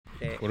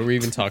What are we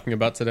even talking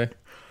about today?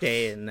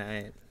 Day and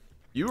night.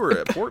 You were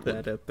at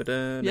Portland.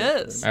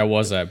 Yes. I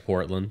was at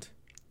Portland.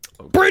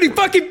 Brady,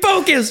 fucking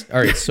focus!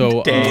 All right,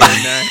 so Day and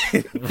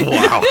night.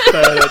 Wow.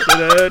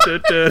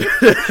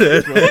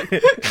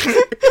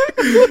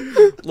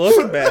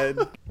 Look, man.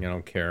 I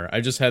don't care.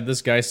 I just had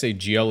this guy say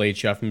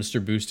GLHF,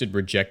 Mr. Boosted,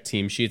 reject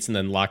team sheets, and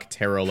then lock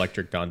Terra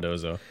Electric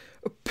Dondozo.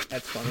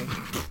 That's funny.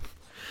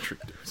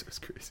 That's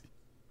crazy.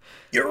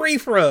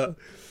 Urethra.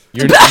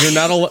 You're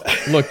not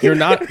look. You're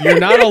not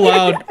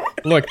allowed.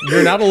 Look,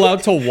 you're not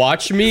allowed to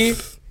watch me,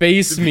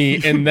 face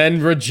me, and then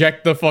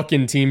reject the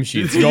fucking team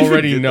sheets. You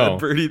already know. That,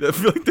 Brady, I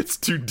feel like that's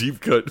too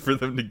deep cut for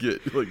them to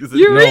get. Like, is it?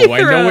 Urethra. No,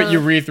 I know what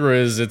urethra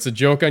is. It's a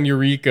joke on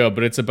Eureka,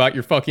 but it's about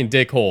your fucking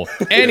dick hole.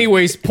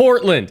 Anyways,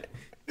 Portland.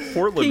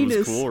 Portland was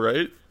Penis. cool,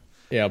 right?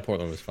 Yeah,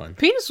 Portland was fun.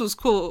 Penis was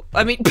cool.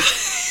 I mean,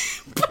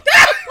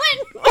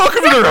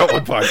 Welcome to the Outlaw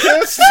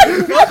Podcast.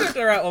 Welcome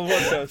to our Outlaw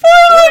Podcast.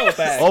 We're all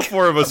back. All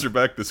four of us are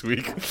back this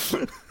week.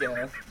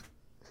 Yeah.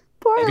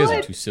 You guys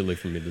are too silly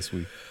for me this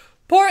week.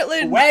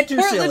 Portland. Way too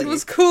Portland silly.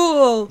 was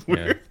cool.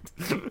 Yeah.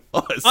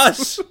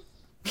 Us.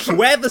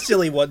 We're the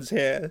silly ones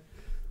here.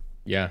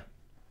 Yeah.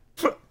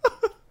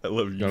 I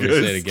love you You want me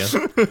to say it again?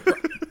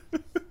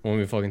 Want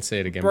me to fucking say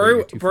it again? Bro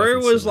You're too fucking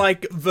was silly.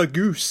 like the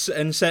goose,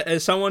 and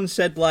someone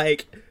said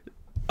like,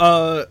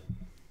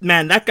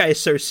 man, that guy is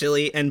so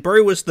silly. And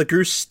Bro was the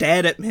goose,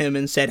 stared at him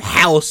and said,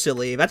 "How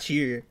silly? That's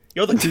you.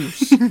 You're the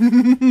goose,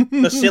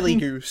 the silly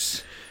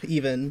goose."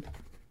 Even.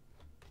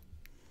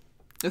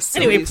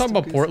 Anyway, we're talking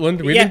about Portland.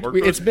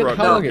 It's been brought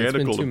how long? It's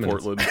been Organical 2 to minutes.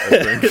 Portland,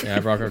 I think. Yeah, I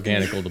brought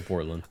Organical to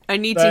Portland. I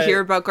need But- to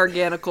hear about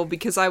Garganical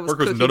because I was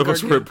Marcos, cooking none of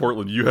us were at Garganical.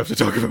 Portland. You have to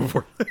talk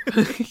about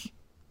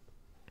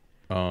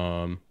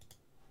Portland.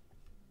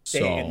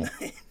 So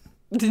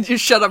Did you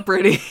shut up,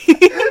 Brady?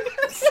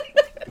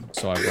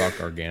 I brought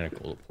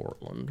Organical to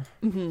Portland.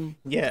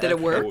 Yeah. Did it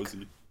How work? was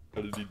he?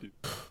 How did he do?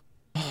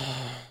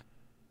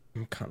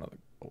 I'm kind of.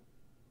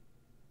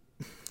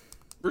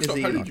 First off,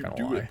 he- how Not did you gonna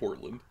do lie. at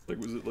Portland? Like,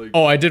 was it like?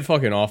 Oh, I did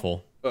fucking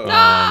awful.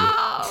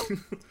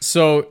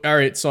 So all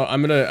right, so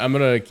I'm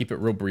gonna keep it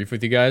real brief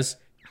with you guys.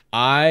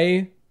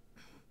 I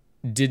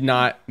did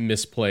not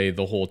misplay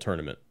the whole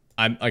tournament.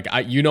 I'm like,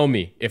 you know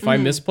me. If I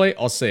misplay,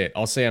 I'll say it.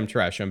 I'll say I'm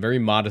trash. I'm very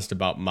modest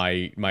about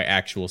my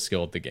actual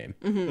skill at the game.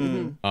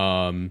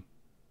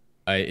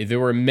 There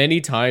were many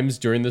times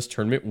during this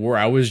tournament where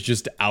I was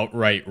just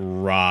outright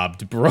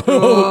robbed, bro.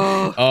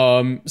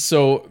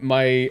 So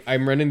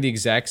I'm running the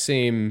exact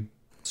same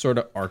sort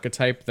of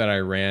archetype that I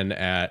ran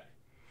at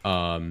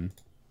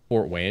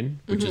Fort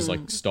Wayne, which is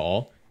like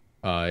stall.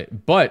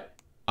 But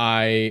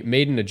I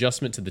made an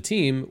adjustment to the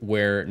team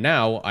where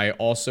now I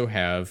also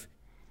have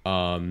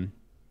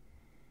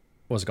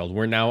what's it called?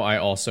 Where now I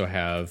also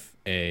have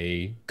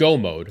a go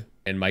mode,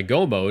 and my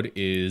go mode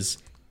is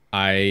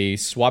I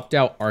swapped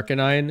out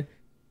Arcanine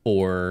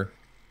for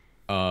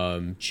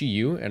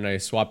Chi-Yu, and I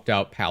swapped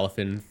out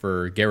Palafin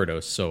for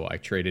Gyarados. So I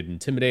traded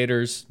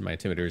Intimidators. My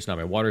Intimidator is now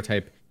my water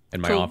type,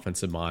 and my Cool.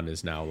 offensive mon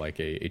is now like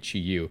a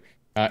Chi-Yu.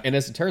 And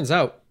as it turns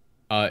out,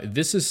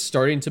 this is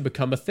starting to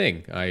become a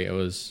thing.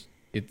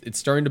 It's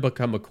starting to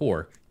become a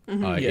core.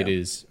 It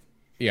is,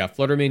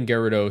 Fluttermane,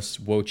 Gyarados,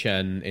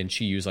 Wo-Chen, and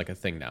Chi-Yu is like a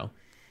thing now.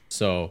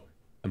 So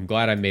I'm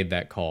glad I made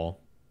that call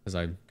as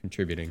I'm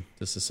contributing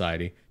to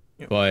society.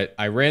 But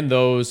I ran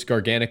those,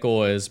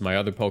 Garganical as my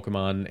other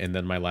Pokemon, and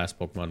then my last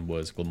Pokemon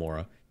was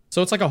Glamora.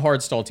 So it's like a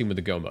hard stall team with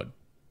a go mode.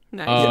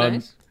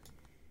 Nice.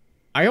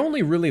 I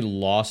only really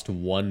lost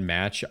one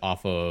match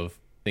off of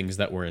things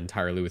that were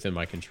entirely within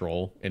my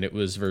control, and it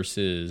was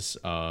versus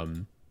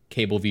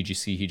Cable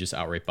VGC. He just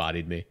outright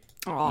bodied me.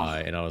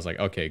 And I was like,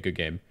 okay, good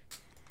game.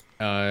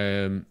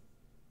 And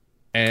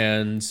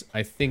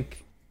I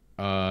think...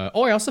 I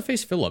also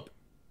faced Philip.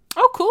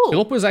 Oh, cool.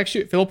 Philip was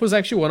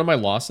actually one of my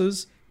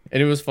losses,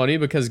 and it was funny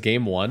because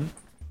game one,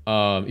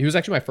 he was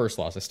actually my first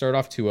loss. I started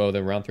off 2-0,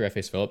 then round 3 I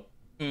faced Philip.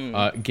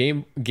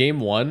 Game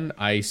one,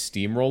 I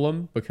steamroll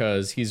him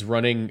because he's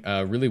running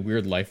a really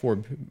weird Life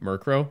Orb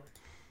Murkrow.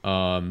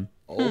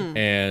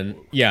 And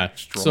yeah,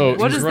 so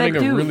What he's does running that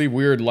a do? really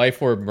weird Life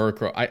Orb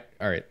Murkrow.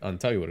 All right, I'll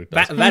tell you what it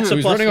does. That's so a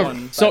he's plus running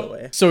one, by so the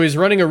way. so he's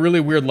running a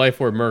really weird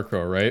Life Orb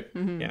Murkrow, right?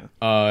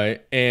 Yeah.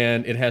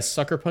 And it has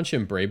Sucker Punch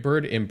and Brave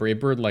Bird, and Brave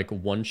Bird like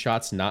one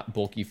shots not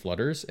bulky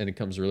flutters, and it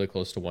comes really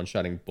close to one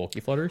shotting bulky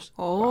flutters.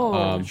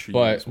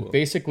 But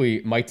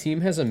basically, my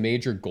team has a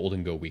major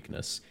Golden Go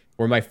weakness,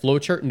 where my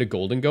flowchart into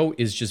Golden Go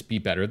is just be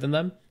better than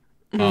them.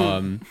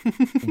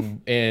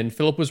 And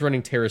Philip was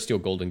running Terra Steel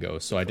Golden Go,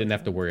 so I didn't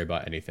have to worry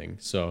about anything.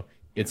 So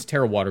it's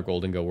Terra Water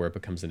Golden Go where it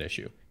becomes an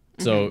issue.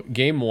 So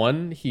game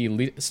one,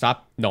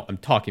 stop. No, I'm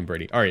talking,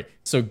 Brady. All right.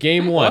 So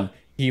game one,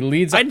 he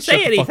leads. I didn't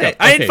say shut the fuck anything. up.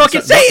 I didn't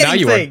fucking say Now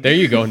you are. anything. There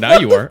you go. Now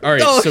you are. All right.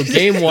 No. So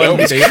game one,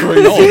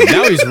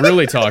 now he's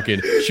really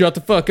talking. Shut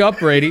the fuck up,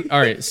 Brady. All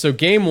right. So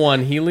game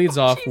one, he leads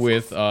off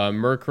with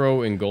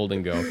Murkrow and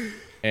Golden Go.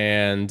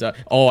 And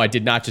I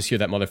did not just hear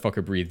that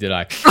motherfucker breathe, did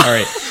I? All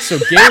right. So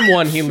game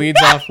one, he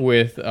leads off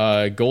with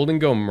Golden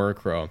Go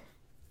Murkrow.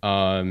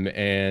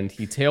 And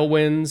he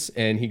tailwinds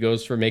and he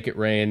goes for Make It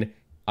Rain.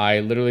 I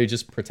literally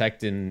just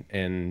protect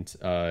and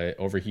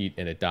overheat,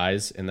 and it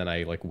dies, and then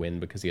I like win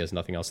because he has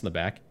nothing else in the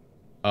back.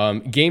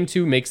 Game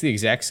 2 makes the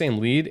exact same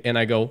lead, and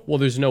I go, well,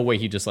 there's no way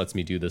he just lets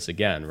me do this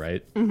again,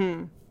 right?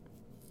 Mm-hmm.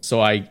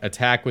 So I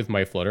attack with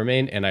my Flutter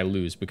Mane, and I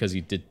lose because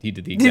he did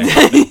the exact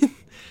same thing.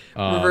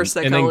 Reverse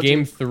psychology. And then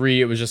game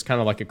 3, it was just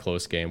kind of like a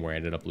close game where I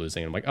ended up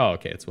losing. I'm like, oh,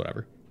 okay, it's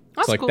whatever.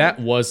 That's so like cool. that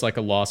was like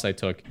a loss I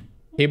took.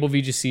 Cable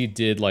VGC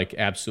did like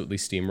absolutely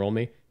steamroll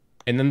me.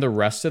 And then the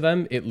rest of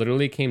them, it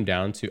literally came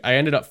down to... I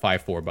ended up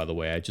 5-4, by the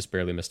way. I just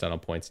barely missed out on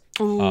points.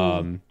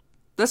 Ooh,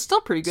 that's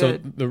still pretty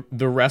good. So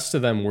the rest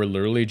of them were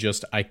literally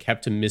just... I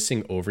kept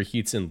missing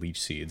overheats and leech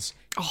seeds.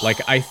 Like,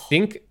 I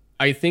think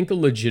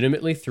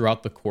legitimately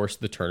throughout the course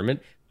of the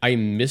tournament, I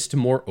missed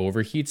more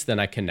overheats than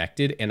I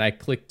connected, and I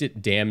clicked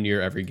it damn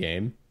near every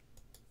game.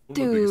 One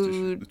of the biggest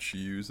issues that she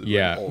used,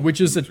 Yeah, all which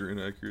is moves are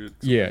inaccurate.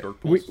 Yeah,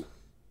 Dark Pulse.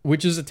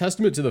 which is a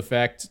testament to the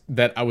fact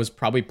that I was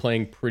probably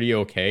playing pretty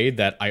okay,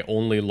 that I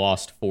only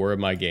lost 4 of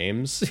my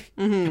games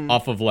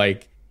off of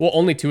like, well,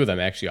 only 2 of them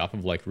actually off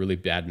of like really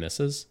bad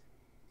misses.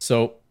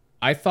 So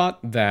I thought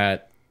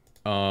that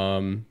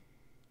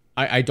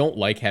I don't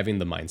like having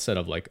the mindset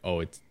of like,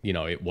 oh, it's, you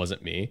know, it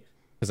wasn't me,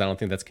 because I don't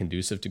think that's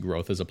conducive to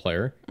growth as a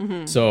player.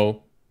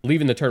 So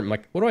leaving the tournament,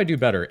 I'm like, what do I do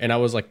better? And I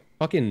was like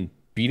fucking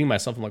beating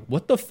myself. I'm like,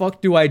 what the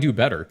fuck do I do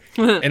better?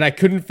 And I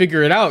couldn't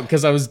figure it out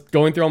because I was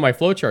going through all my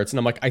flowcharts, and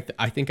I'm like,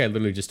 I think I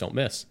literally just don't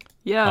miss.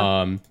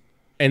 Yeah.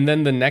 And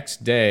then the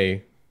next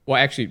day,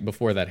 well, actually,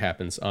 before that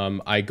happens,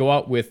 I go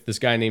out with this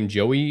guy named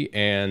Joey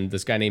and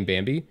this guy named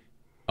Bambi,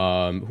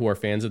 who are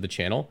fans of the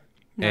channel.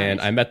 Nice.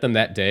 And I met them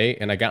that day,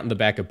 and I got in the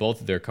back of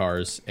both of their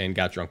cars and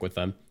got drunk with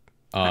them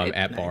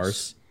at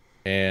bars.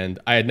 And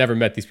I had never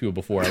met these people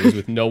before. I was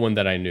with no one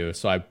that I knew,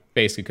 so I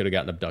basically could have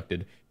gotten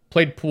abducted.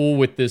 Played pool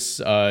with this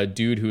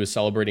dude who was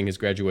celebrating his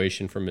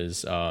graduation from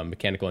his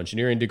mechanical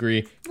engineering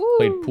degree. Woo.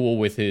 Played pool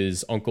with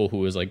his uncle who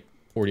was like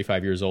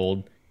 45 years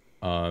old.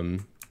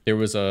 There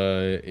was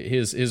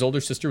his older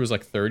sister was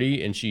like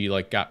 30, and she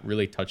like got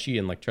really touchy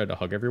and like tried to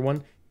hug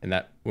everyone. And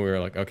that we were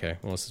like, okay,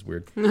 well, this is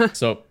weird.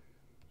 So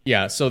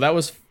yeah, so that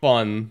was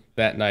fun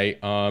that night.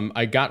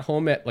 I got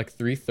home at like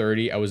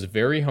 3:30. I was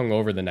very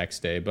hungover the next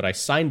day, but I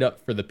signed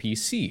up for the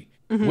PC,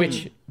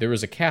 which there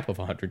was a cap of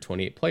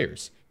 128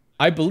 players.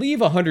 I believe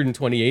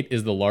 128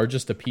 is the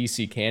largest a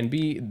PC can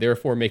be,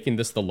 therefore making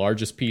this the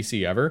largest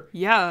PC ever.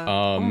 Yeah.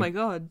 Oh my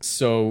god.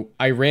 So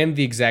I ran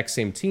the exact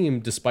same team,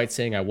 despite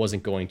saying I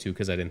wasn't going to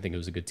because I didn't think it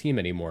was a good team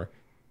anymore.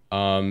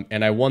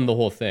 And I won the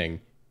whole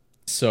thing.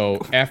 So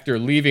after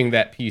leaving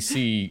that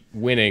PC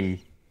winning,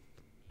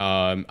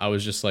 I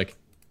was just like,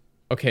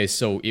 okay,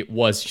 so it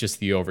was just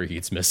the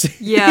overheats missing.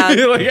 Yeah.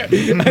 like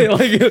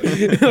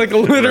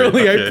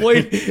literally, Okay.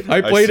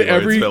 I played see why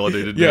every it's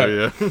validated yeah,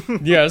 now, yeah.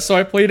 yeah. So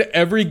I played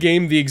every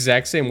game the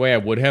exact same way I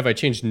would have. I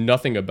changed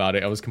nothing about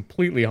it. I was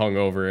completely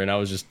hungover, and I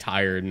was just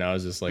tired, and I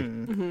was just like,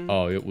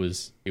 oh, it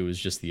was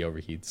just the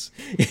overheats.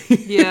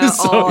 Yeah.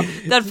 So- Oh,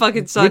 that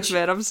fucking sucks, which-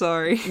 man. I'm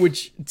sorry.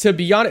 Which, to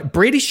be honest,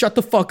 Brady, shut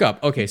the fuck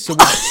up. Okay, so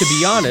to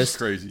be honest,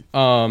 Crazy.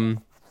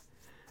 to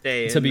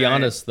be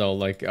honest though,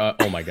 like,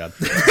 oh my god.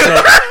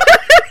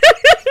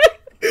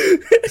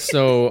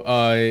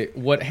 So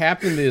what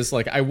happened is,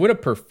 like, I would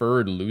have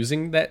preferred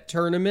losing that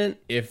tournament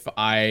if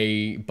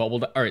I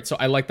bubbled. All right, so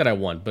I like that I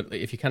won, but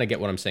if you kind of get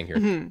what I'm saying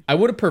here, I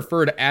would have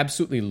preferred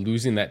absolutely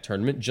losing that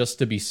tournament just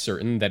to be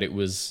certain that it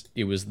was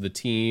the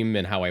team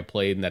and how I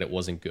played and that it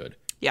wasn't good.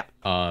 Yeah.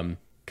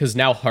 Because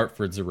now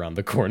Hartford's around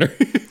the corner.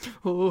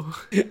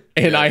 Oh.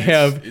 And Yeah, I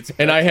have it's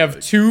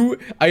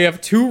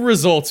two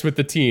results with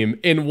the team,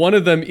 and one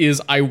of them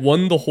is I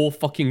won the whole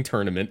fucking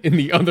tournament, and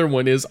the other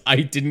one is I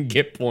didn't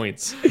get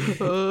points.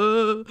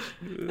 That'll be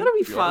We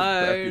are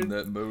back in fine.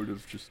 that mode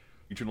of just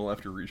regional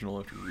after regional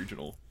after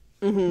regional.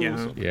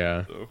 Yeah.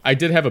 Yeah, So- I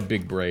did have a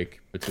big break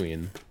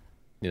between,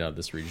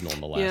 this regional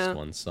and the last Yeah.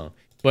 one. So,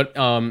 but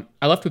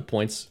I left with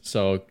points,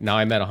 so now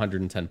I'm at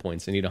 110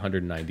 points. I need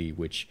 190,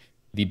 which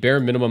the bare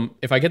minimum.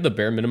 If I get the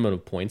bare minimum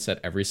of points at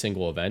every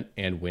single event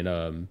and win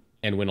a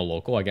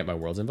local, I get my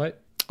Worlds invite.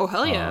 Oh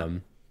hell yeah.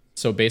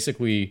 So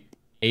basically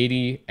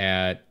 80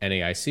 at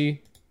NAIC,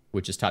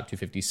 which is top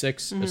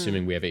 256,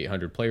 assuming we have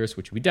 800 players,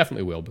 which we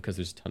definitely will because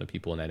there's a ton of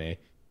people in NA.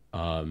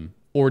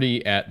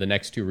 40 at the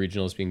next 2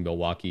 regionals, being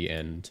Milwaukee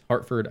and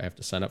Hartford. I have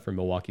to sign up for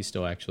Milwaukee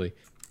still, actually.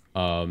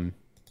 And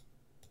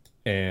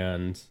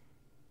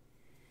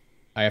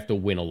I have to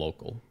win a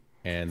local.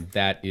 And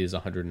that is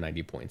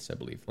 190 points, I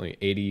believe. Like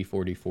 80,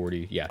 40,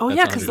 40. Yeah. Oh that's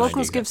yeah, because 190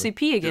 locals give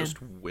exactly. CP again.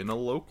 Just win a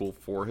local,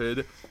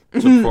 forehead.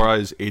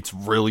 Surprise, it's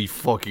really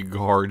fucking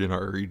hard in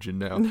our region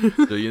now.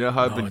 So you know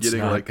how I've been It's getting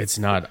not, like it's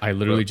not. I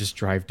literally just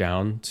drive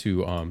down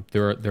to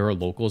there are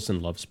locals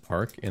in Loves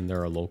Park, and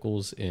there are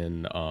locals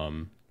in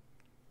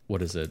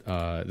what is it?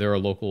 There are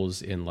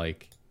locals in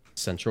like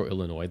Central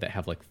Illinois that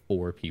have like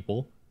 4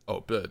 people. oh,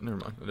 bet. Never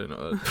mind. I didn't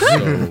know that.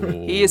 So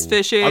He is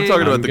fishing. I'm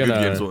talking about I'm the gonna-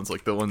 good games ones,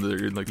 like the ones that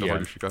are in like the Yeah.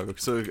 heart of Chicago.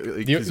 So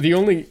like, the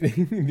only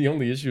the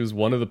only issue is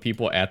one of the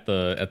people at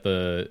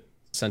the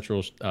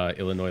Central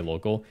Illinois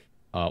local.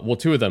 Well,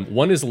 2 of them.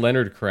 One is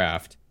Leonard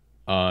Kraft,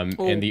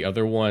 and the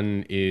other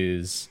one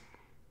is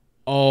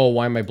Oh,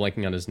 why am I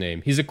blanking on his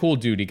name? He's a cool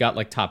dude. He got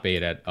like top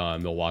 8 at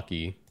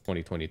Milwaukee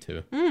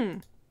 2022.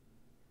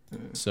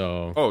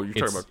 So Oh, you're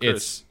talking about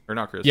Chris. Or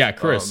not Chris. Yeah,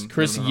 Chris.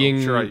 Chris Ying.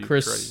 Shiryu,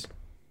 Chris. Shiryu.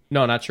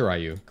 No, not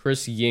Shiryu.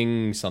 Chris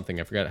Ying something.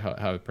 I forgot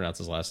how to pronounce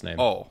his last name.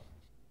 Oh,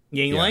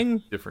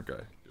 Yingling? different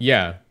guy.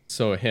 Yeah.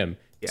 So him.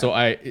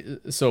 Yeah.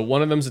 So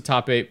one of them's a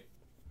top 8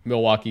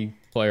 Milwaukee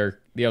player.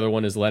 The other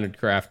one is Leonard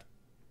Kraft,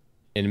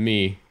 and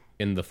me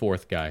in the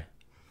 4th guy.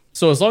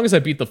 So as long as I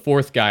beat the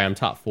 4th guy, I'm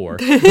top 4.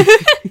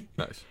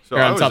 Nice. So Or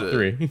I I'm was top at,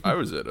 3. I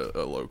was at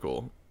a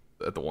local,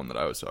 at the one that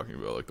I was talking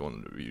about, like the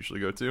one that we usually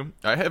go to.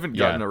 I haven't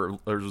gotten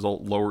a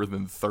result lower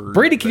than 3rd.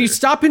 Brady, can you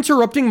stop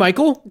interrupting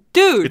Michael?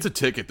 Dude. It's a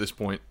tick at this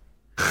point.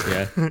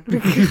 Yeah.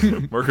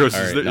 Marcos,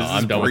 All right, is no,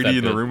 I'm done with Brady that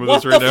in the bit. room with What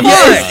us right the now?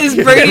 fuck? Is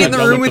Brady in the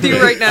I'm done room with with the you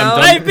bit. right now?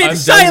 I've been I'm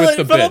silent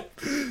done for with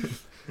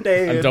the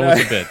bit. I'm done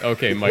with the bit.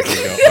 Okay, Michael,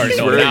 go. All right, He's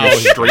no, wearing now a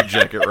straight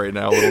jacket right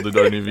now. Little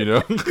did any of you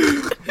know.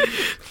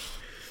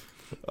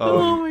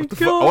 Oh my god.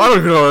 Oh, I don't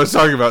even know what I was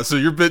talking about. So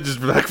your bit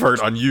just backfired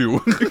on you.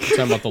 talking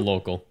about the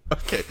local.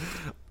 Okay,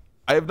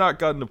 I have not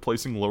gotten a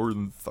placing lower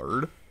than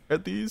 3rd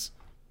at these.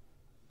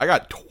 I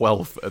got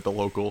 12th at the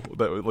local,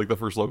 that like the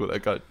first local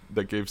that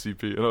gave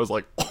CP, and I was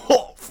like,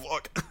 oh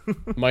fuck.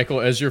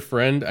 Michael, as your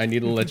friend, I need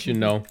to let you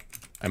know,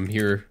 I'm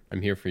here.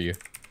 I'm here for you.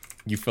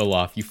 You fell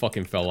off. You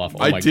fucking fell off. Oh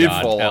my I did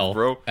God. fall L, off,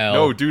 bro. L,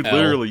 No, dude, L.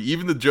 literally.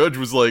 Even the judge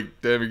was like,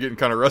 damn, you're getting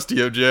kind of rusty,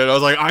 OJ. And I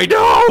was like, I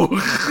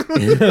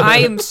know! I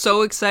am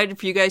so excited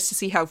for you guys to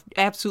see how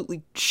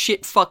absolutely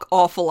shit fuck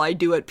awful I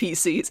do at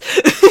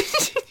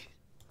PCs.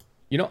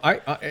 You know,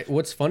 I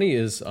what's funny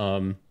is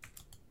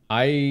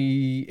I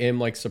am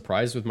like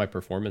surprised with my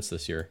performance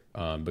this year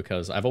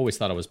because I've always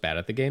thought I was bad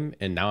at the game,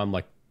 and now I'm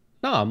like,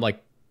 no, I'm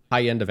like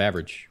high end of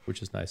average,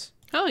 which is nice.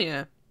 Hell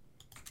yeah.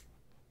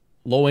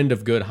 Low end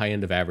of good, high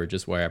end of average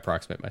is where I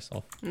approximate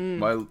myself.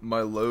 My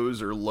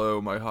lows are low,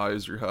 my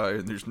highs are high,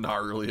 and there's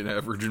not really an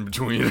average in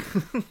between.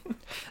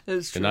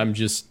 That's true. And I'm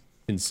just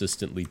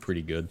consistently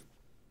pretty good.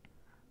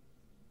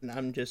 And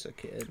I'm just a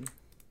kid.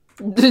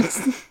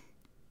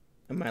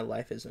 And my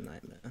life is a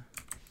nightmare.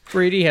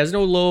 Brady has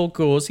no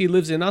locals. He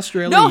lives in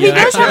Australia. No, he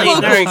does have Actually,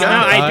 locals. there you go. He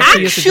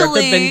has to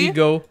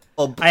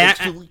drive to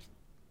Actually-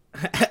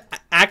 Bendigo.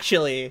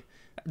 Actually,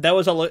 there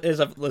was a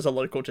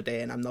local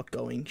today, and I'm not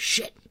going.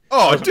 Shit.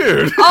 Oh,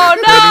 dude! Oh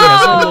Brady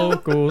has no! no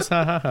locals.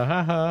 Ha ha ha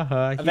ha ha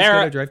ha. He's There-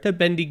 gonna drive to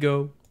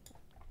Bendigo.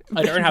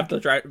 I don't have to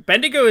drive.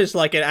 Bendigo is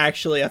like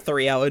actually a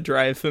 3-hour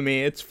drive for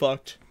me. It's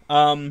fucked.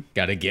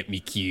 Gotta get me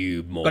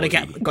cube, Molly.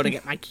 Gotta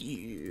get my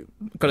cube.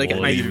 Gotta get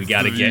my Molly, we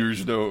gotta get.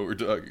 Viewers know what we're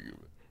talking about.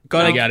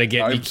 We gotta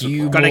get me I'm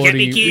cube. Gotta get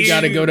me Molly. cube. We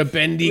gotta go to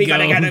Bendigo. We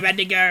gotta go to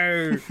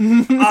Bendigo.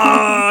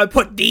 Oh, I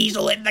put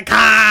diesel in the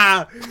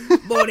car.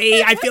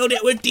 Morty, I filled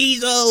it with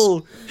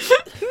diesel.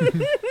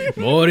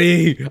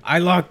 Morty, I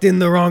locked in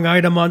the wrong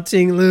item on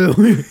Tinglu.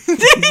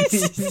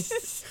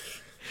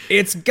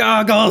 It's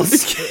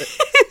goggles.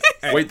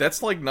 Wait,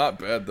 that's like not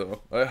bad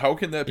though. How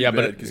can that be Yeah,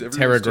 bad? but 'Cause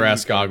everyone's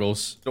Terragrass doing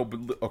goggles. No,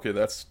 but okay,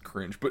 that's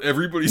cringe. But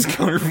everybody's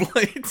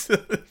counterpoint,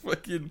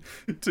 fucking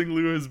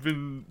Tinglu has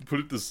been put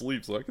it to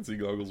sleep, so I can see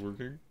goggles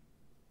working.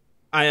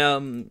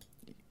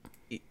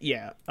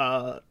 Yeah.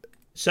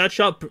 Search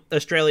up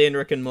Australian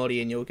Rick and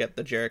Morty, and you'll get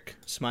the jerk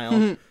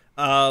smile.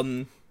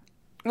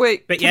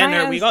 Wait, But can yeah, I no,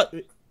 ask- we got.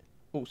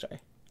 Oh, sorry.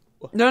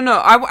 No,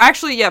 I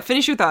actually, yeah,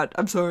 finish with that.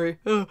 I'm sorry.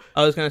 Ugh.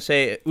 I was gonna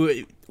say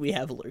we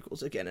have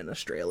locals again in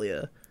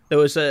Australia.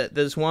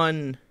 There's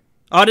one.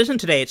 Oh, it isn't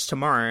today. It's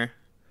tomorrow.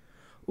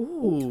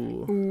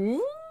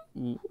 Ooh.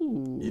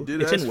 You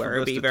did It's ask in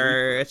for us to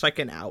Werribee. It's like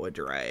an hour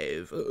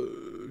drive.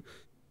 Oh,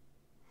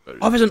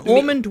 there's an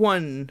almond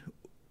one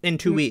in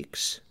 2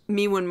 weeks.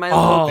 Me when my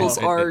Oh. locals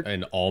are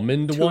An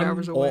almond 2 one.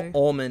 hours away.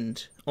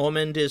 Almond.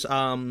 Almond is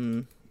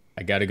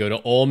I gotta go to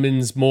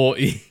Almonds,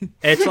 Morty.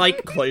 It's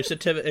like closer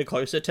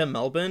to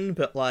Melbourne,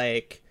 but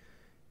like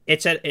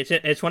it's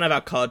one of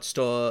our card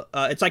store.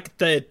 It's like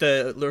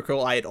the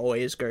local I'd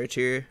always go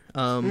to.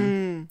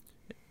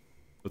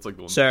 That's like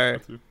the one. So- that I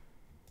go to.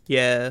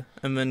 Yeah,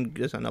 and then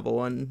there's another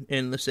one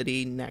in the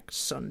city next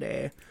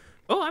Sunday.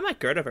 Oh, I might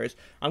go to those.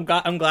 I'm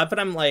glad that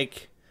I'm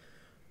like.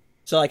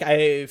 So like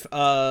I've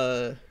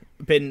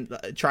been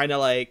trying to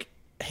like,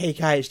 hey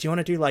guys, do you want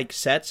to do like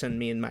sets? And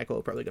me and Michael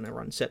are probably gonna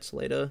run sets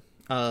later.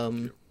 I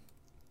will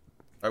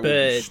be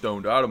but-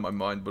 stoned out of my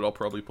mind, but I'll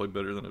probably play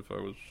better than if I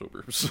was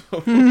sober. So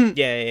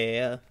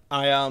Yeah.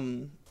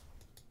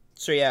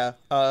 So yeah,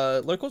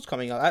 locals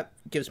coming up. That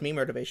gives me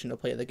motivation to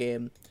play the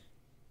game.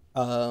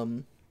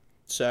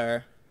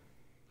 So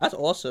that's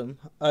awesome.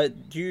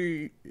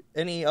 Do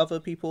any other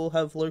people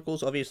have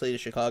locals? Obviously, the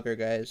Chicago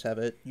guys have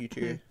it. You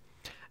two.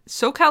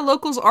 SoCal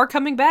locals are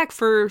coming back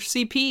for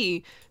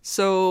CP,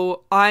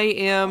 so I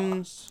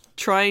am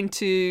trying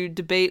to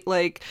debate,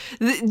 like,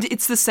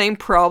 it's the same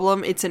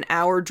problem. It's an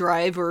hour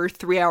drive or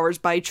 3 hours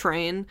by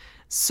train,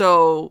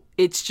 so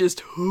it's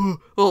just,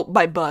 well,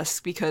 by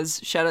bus, because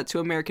shout out to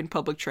American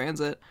Public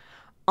Transit.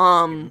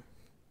 And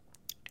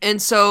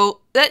so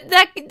that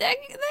kind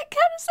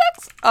of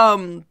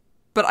sucks.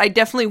 But I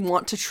definitely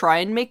want to try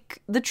and make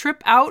the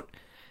trip out,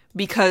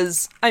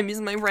 because I miss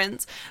my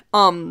friends.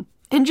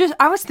 And just,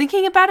 I was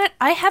thinking about it,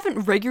 I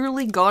haven't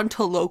regularly gone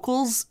to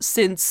locals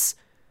since,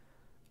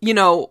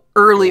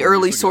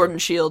 early Sword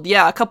and Shield.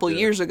 Yeah, a couple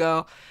years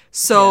ago.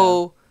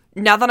 So,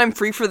 now that I'm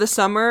free for the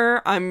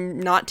summer, I'm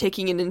not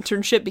taking an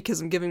internship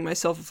because I'm giving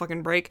myself a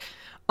fucking break.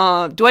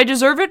 Do I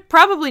deserve it?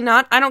 Probably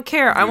not. I don't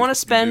care. I want to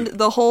spend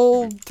the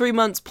whole 3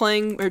 months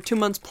playing, or 2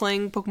 months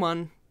playing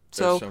Pokemon.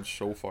 So. That sounds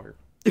so fire.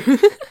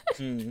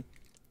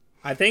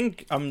 I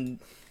think, and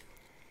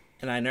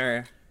I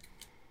know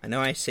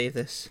I say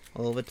this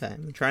all the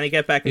time. I'm trying to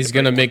get back into He's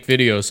gonna make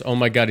videos. Oh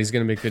my god, he's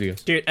gonna make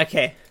videos. Dude,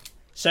 okay.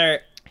 So,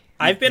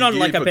 I've been on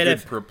like a bit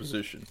of...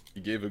 proposition. He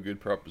gave a good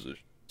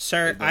proposition.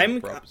 So,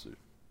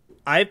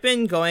 I've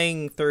been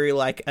going through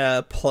like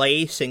a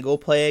play single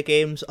player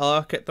games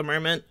arc at the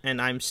moment,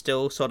 and I'm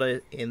still sort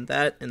of in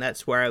that, and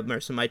that's where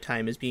most of my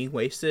time is being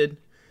wasted.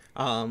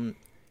 And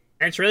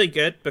it's really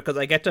good because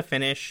I get to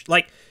finish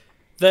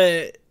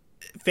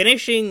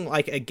finishing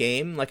like a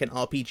game, like an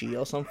RPG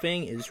or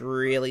something, is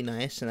really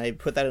nice, and I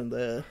put that in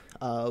the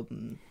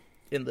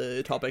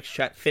topics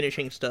chat.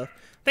 Finishing stuff.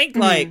 I think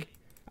like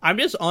I'm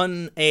just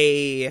on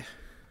a.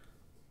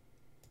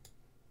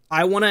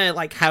 I want to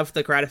like have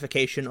the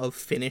gratification of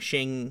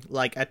finishing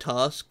like a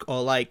task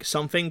or like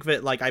something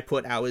that like I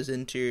put hours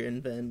into,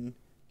 and then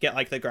get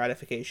like the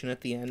gratification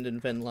at the end,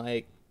 and then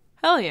like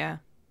hell yeah,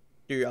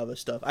 do other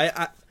stuff.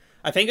 I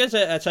think it's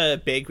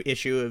a big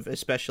issue of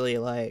especially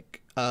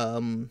like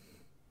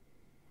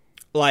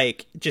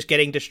just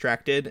getting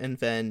distracted and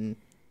then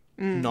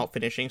not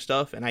finishing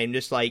stuff, and I'm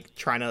just like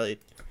trying to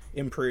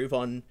improve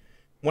on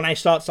when I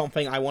start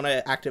something, I want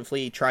to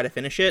actively try to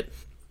finish it.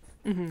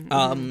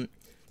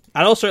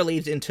 That also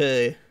leads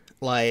into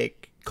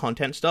like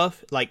content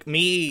stuff. Like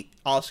me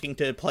asking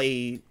to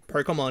play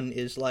Pokemon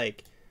is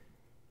like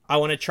I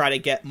want to try to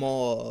get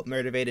more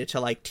motivated to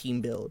like team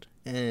build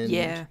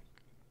and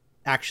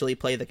actually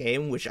play the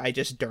game, which I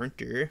just don't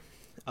do.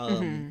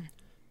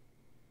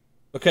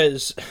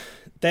 Because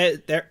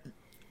there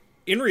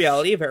in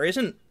reality there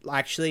isn't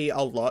actually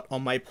a lot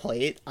on my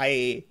plate.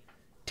 I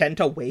tend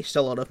to waste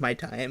a lot of my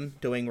time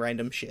doing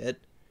random shit.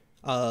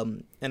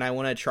 And I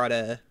want to try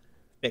to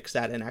fix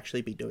that and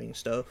actually be doing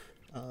stuff.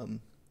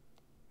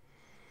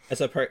 As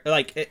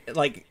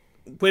like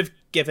we've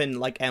given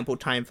like ample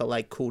time for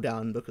like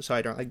cooldown because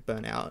I don't like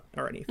burn out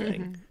or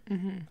anything.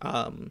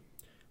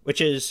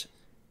 Which is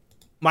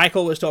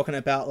Michael was talking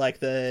about like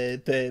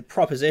the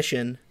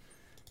proposition.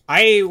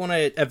 I want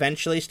to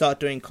eventually start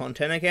doing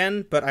content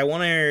again, but I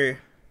want to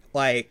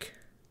like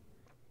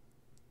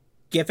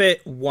give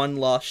it one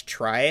last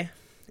try,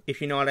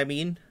 if you know what I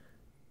mean.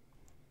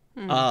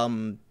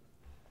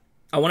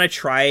 I want to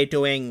try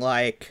doing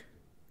like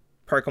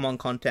Pokemon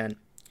content,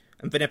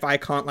 and then if I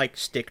can't like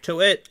stick to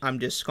it, I'm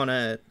just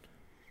gonna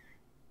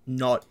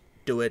not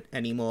do it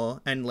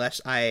anymore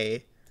unless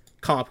I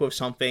come up with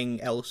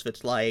something else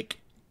that's like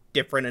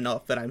different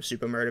enough that I'm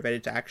super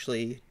motivated to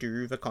actually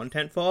do the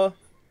content for.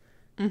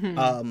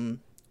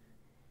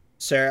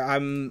 So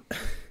I'm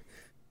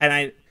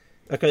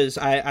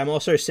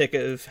also sick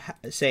of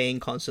saying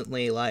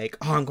constantly like,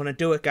 oh, I'm gonna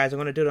do it, guys, I'm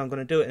gonna do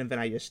it, and then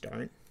I just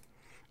don't.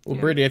 Well,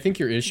 Brady, I think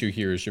your issue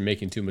here is you're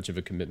making too much of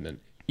a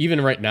commitment.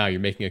 Even right now, you're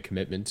making a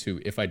commitment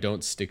to, if I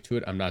don't stick to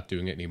it, I'm not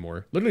doing it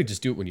anymore. Literally,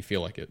 just do it when you feel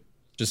like it.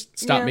 Just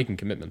stop making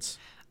commitments.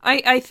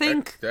 I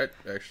think... That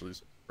actually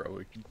is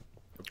probably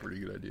a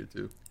pretty good idea,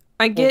 too.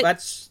 Well,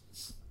 that's,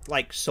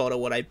 like, sort of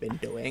what I've been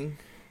doing.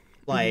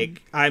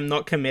 Like, I'm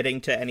not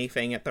committing to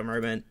anything at the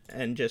moment,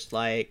 and just,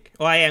 like...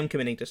 Well, I am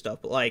committing to stuff,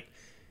 but, like,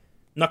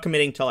 not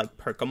committing to, like,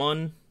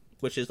 Pokemon,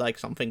 which is, like,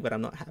 something that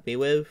I'm not happy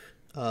with.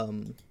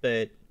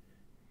 But...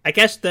 I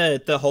guess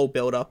the whole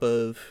build-up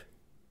of,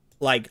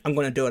 like, I'm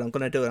gonna do it, and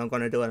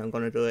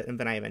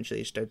then I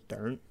eventually just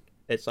don't.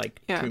 It's,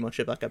 like, too much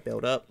of, like, a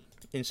build-up,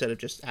 instead of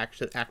just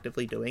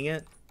actively doing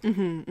it.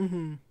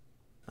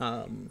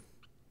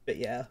 But,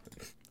 yeah.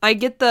 I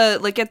get the,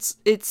 like,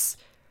 it's...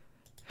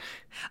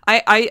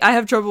 I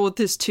have trouble with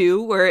this,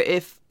 too, where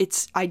if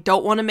I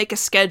don't want to make a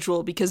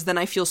schedule, because then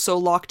I feel so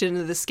locked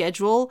into the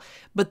schedule,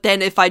 but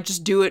then if I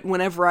just do it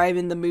whenever I'm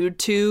in the mood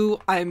to,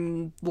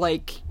 I'm,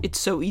 like, it's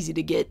so easy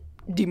to get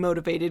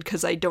demotivated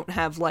because I don't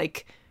have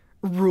like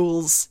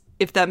rules,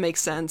 if that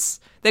makes sense.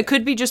 That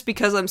could be just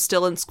because I'm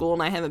still in school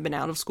and I haven't been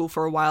out of school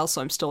for a while,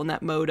 so I'm still in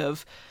that mode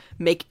of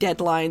make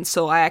deadlines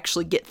so I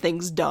actually get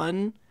things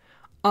done.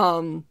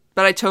 But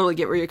I totally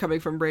get where you're coming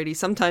from, Brady.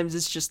 Sometimes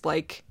it's just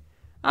like,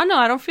 I don't know,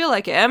 I don't feel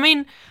like it. I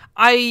mean,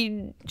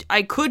 I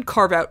could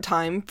carve out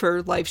time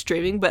for live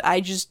streaming, but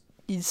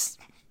it's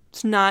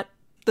not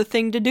the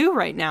thing to do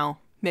right now.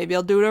 Maybe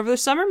I'll do it over the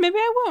summer, maybe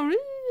I won't.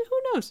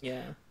 Who knows?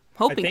 Yeah.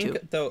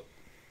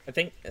 I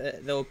think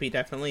there'll be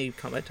definitely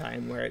come a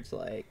time where it's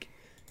like,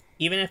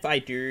 even if I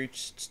do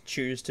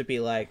choose to be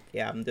like,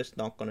 yeah, I'm just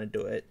not gonna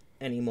do it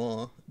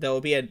anymore, there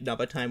will be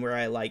another time where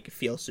I like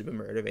feel super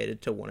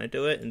motivated to want to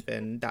do it, and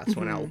then that's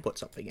when I'll put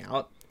something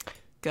out.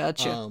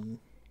 Gotcha.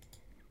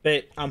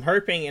 But I'm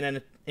hoping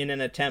in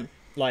an attempt,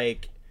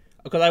 like,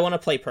 because I want to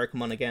play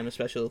Pokemon again,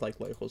 especially with like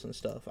locals and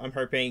stuff. I'm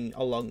hoping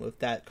along with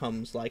that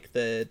comes like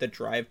the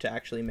drive to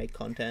actually make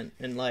content,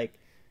 and like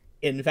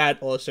in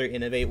that also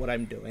innovate what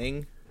I'm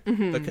doing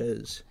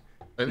because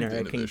I think No, the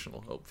it can- innovation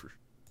will help for sure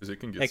because it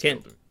can get I can- stale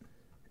doing.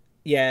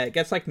 yeah, it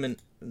gets like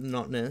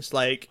monotonous.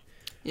 Like,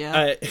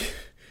 Yeah.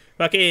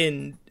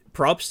 fucking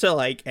props to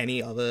like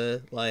any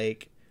other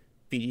like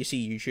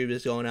VGC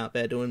YouTubers going out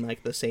there doing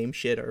like the same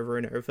shit over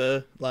and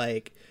over.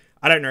 Like,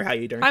 I don't know how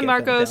you don't Hi, get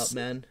burnt Marcos. out,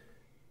 man.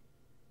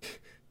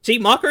 See,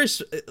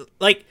 Marcos,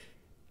 like,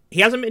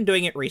 he hasn't been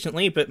doing it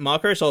recently, but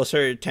Marcos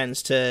also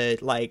tends to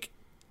like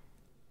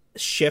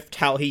shift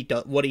how he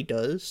does what he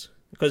does.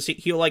 Because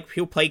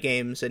he'll play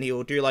games and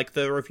he'll do like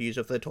the reviews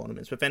of the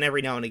tournaments, but then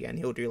every now and again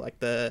he'll do like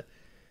the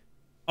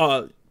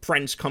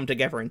friends come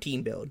together and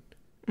team build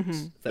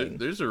thing.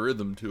 There's a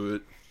rhythm to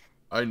it.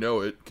 I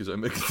know it because I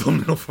make a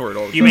thumbnail for it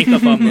all the You time. make the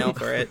thumbnail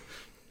for it.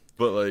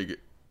 But like,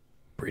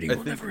 Brady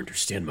will never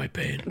understand my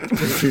pain.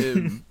 with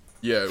him,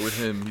 yeah, with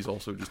him, he's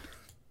also just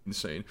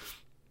insane.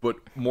 But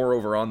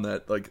moreover, on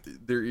that, like,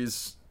 there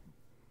is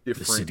The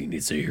different. city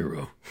needs a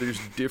hero. There's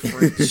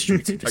different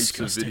Streets are types of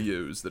disgusting.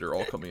 videos that are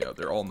all coming out.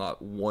 They're all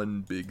not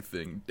one big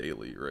thing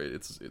daily, right?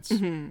 It's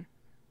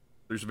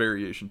there's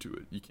variation to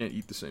it. You can't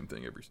eat the same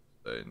thing every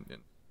day.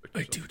 And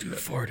I do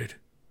farted.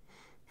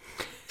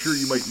 Sure,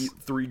 you might eat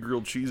 3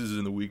 grilled cheeses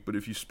in the week, but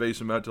if you space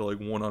them out to like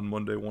one on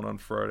Monday, one on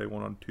Friday,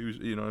 one on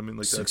Tuesday, you know what I mean?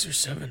 Like 6 or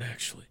 7,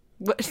 actually.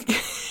 What?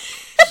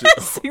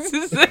 that's 6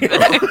 or 7.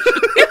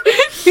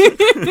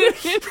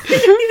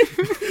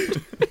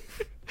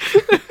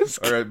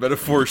 all right.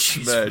 Metaphor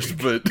smashed,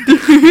 but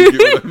you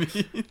get what I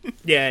mean.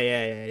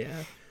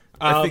 Yeah.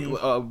 I think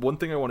one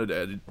thing I wanted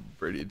to add,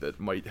 Brady, that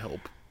might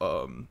help,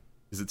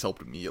 is it's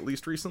helped me at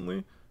least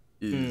recently,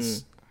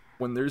 is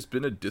when there's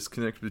been a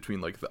disconnect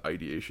between like the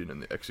ideation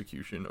and the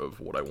execution of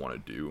what I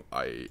want to do,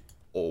 I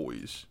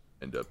always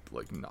end up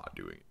like not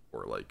doing it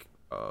or like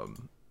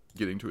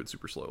getting to it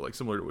super slow, like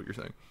similar to what you're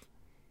saying.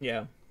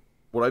 Yeah.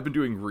 What I've been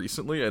doing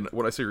recently, and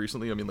when I say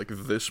recently, I mean like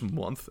this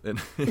month, and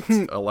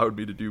it's allowed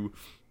me to do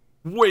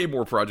way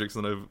more projects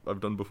than I've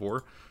done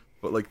before.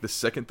 But like the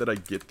second that I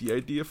get the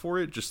idea for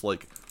it, just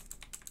like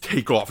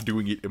take off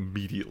doing it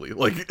immediately.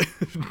 Like,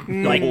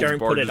 no Like, holds don't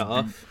barred, put it just do-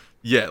 off.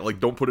 Yeah, like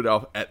don't put it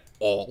off at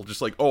all.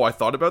 Just like, oh, I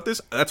thought about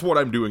this. That's what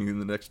I'm doing in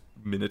the next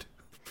minute.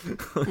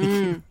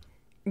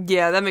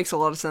 Yeah, that makes a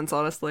lot of sense,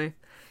 honestly.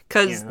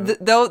 Because Yeah.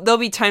 there'll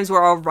be times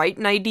where I'll write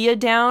an idea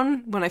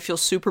down when I feel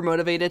super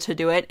motivated to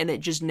do it, and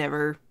it just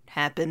never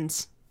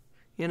happens.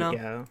 You know?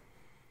 Yeah.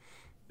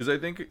 Because I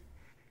think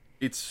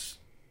it's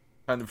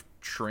kind of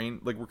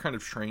trained, like we're kind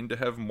of trained to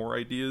have more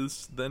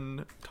ideas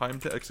than time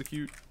to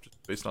execute,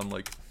 just based on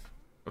like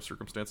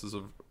circumstances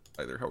of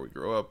either how we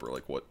grow up or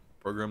like what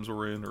programs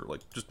we're in or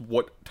like just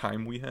what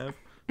time we have.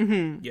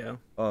 Yeah.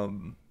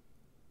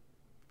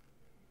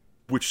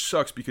 Which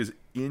sucks because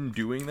in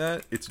doing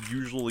that, it's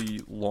usually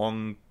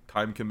long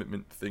time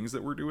commitment things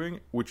that we're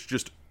doing, which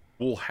just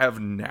will have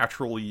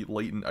naturally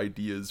latent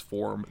ideas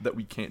form that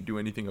we can't do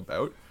anything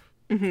about.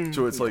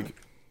 So it's like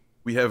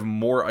we have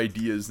more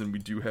ideas than we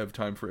do have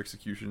time for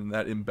execution, and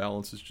that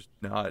imbalance is just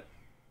not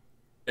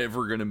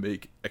ever going to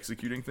make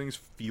executing things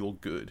feel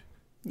good.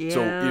 Yeah.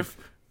 So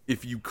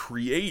if you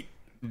create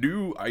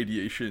new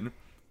ideation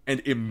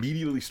and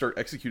immediately start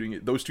executing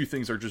it, those two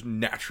things are just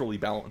naturally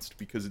balanced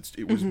because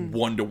it was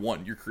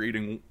 1-to-1. You're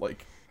creating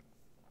like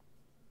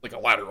a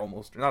ladder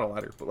almost, not a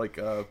ladder, but like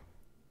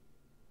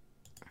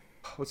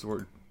what's the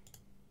word?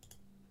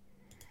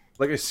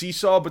 Like a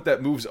seesaw, but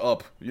that moves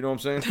up. You know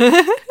what I'm saying?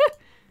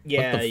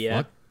 Yeah, What the yeah.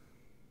 fuck?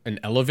 An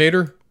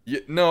elevator? Yeah,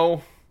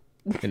 no,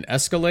 An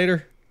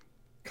escalator?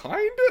 kinda,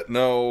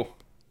 no.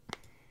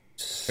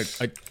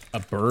 A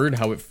bird?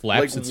 How it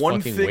flaps Like its one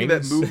fucking thing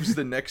wings? that moves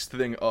the next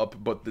thing up,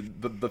 but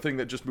the thing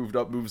that just moved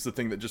up moves the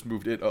thing that just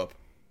moved it up.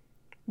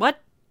 What?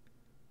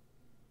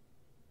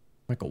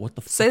 Michael, what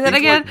the fuck? Say that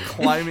Think again? like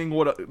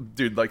climbing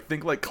dude, like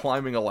think like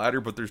climbing a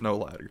ladder, but there's no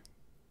ladder.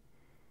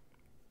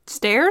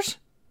 Stairs?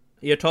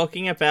 You're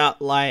talking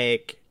about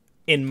like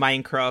in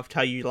Minecraft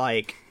how you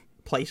like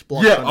place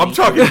blocks. Yeah, I'm underneath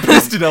talking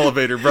piston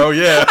elevator, bro.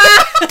 Yeah.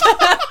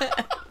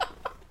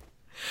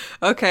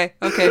 Okay,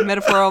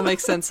 metaphor all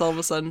makes sense all of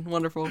a sudden.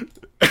 Wonderful.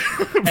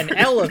 an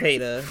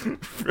elevator.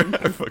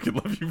 I fucking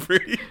love you,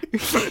 Brady.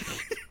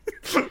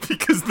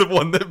 Because the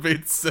one that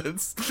made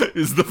sense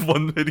is the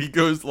one that he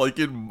goes like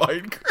in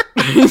Minecraft.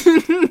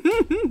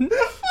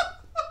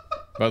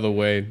 By the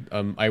way,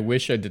 I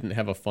wish I didn't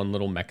have a fun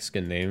little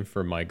Mexican name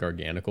for my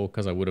Garganical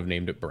because I would have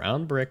named it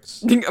Brown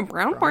Bricks.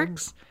 Brown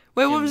works.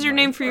 Wait, what was your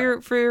name for your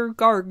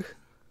Garg?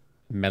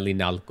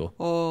 Melinalco.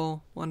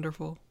 Oh,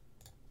 wonderful.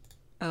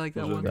 I like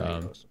that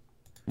one.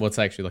 Well, it's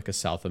actually like a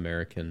South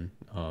American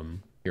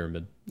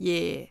pyramid.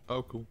 Yeah.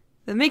 Oh, cool.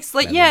 That makes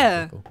like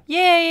Melinalco.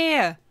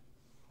 yeah.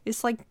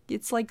 It's like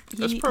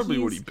That's probably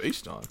what he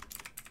based on.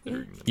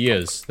 He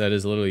is. That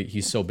is literally.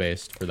 He's so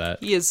based for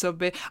that. He is so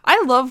big.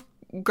 I love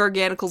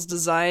Garganical's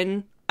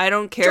design. I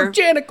don't care.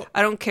 Garganical.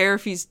 I don't care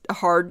if he's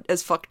hard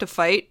as fuck to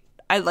fight.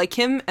 I like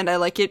him, and I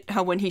like it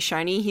how when he's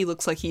shiny, he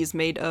looks like he's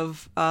made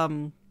of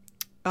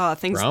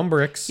things. Brown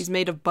bricks. He's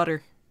made of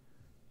butter.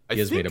 I He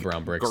is made think of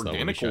brown bricks, though,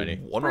 when he's Garganical shiny.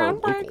 won our Brown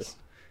local bricks?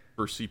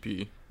 for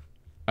CP.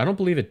 I don't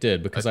believe it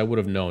did because I would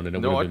have known and it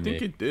would No, I have been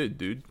think me. it did,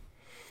 dude.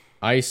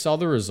 I saw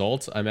the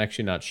results. I'm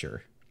actually not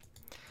sure.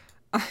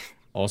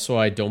 Also,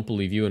 I don't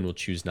believe you and will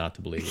choose not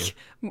to believe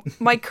you.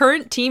 My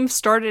current team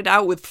started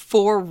out with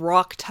 4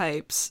 rock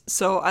types,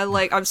 so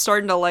I'm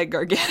starting to like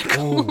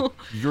Garganical. Oh,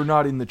 you're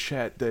not in the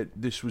chat that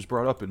this was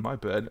brought up in. My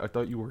bad. I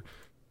thought you were.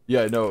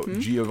 Yeah, no.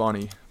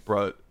 Giovanni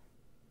brought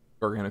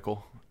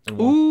Organical.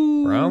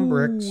 Ooh, Brown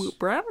bricks.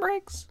 Brown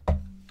bricks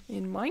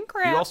in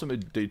Minecraft. You also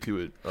made day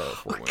 2 at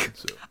Fort Wayne.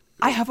 So.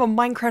 I have a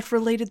Minecraft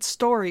related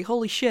story.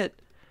 Holy shit.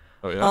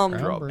 Oh yeah.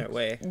 Brown That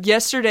way.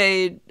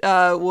 Yesterday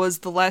was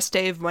the last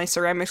day of my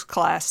ceramics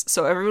class,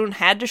 so everyone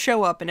had to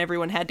show up and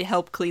everyone had to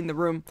help clean the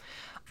room.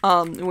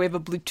 And we have a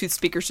Bluetooth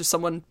speaker, so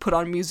someone put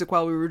on music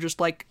while we were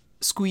just like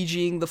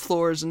squeegeeing the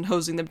floors and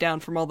hosing them down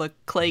from all the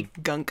clay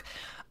gunk.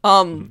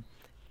 And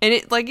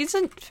it's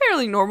a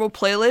fairly normal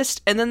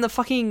playlist, and then the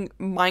fucking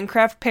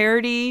Minecraft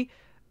parody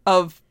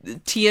of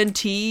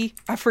TNT.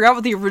 I forgot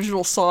what the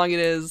original song it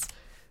is,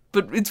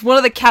 but it's one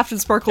of the Captain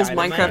Sparkles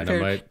Dynamite? Minecraft parody.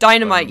 Dynamite.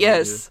 Dynamite,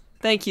 yes.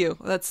 Thank you.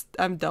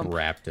 I'm dumb.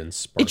 Wrapped in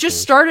sparkles. It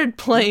just started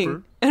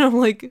playing, and I'm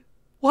like,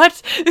 what?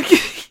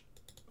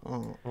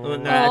 Oh,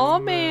 Oh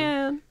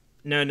man.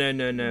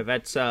 No.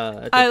 That's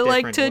a I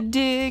like different to one.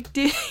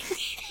 dig.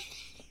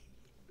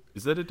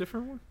 Is that a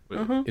different one?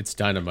 Wait. It's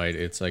Dynamite.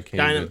 It's I came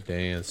to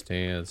dance.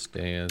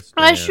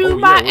 I shoot Oh,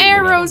 my yeah, wait,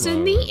 arrows wait.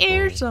 in the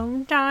air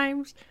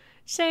sometimes,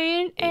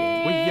 saying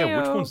 "Ayo." Wait, yeah.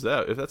 Which one's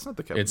that? If that's not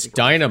the Captain. It's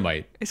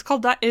Dynamite. It's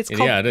called. It's And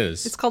called. yeah, it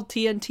is. It's called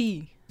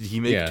TNT. Did he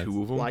make Yeah.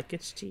 2 of them? Like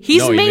it's tea.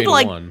 He's No, he made made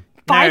like one.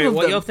 5 No, of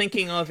what them. you're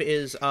thinking of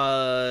is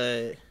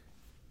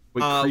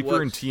Wait, Creeper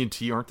and what's-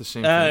 TNT aren't the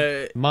same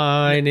thing.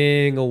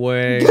 Mining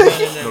away. No, that's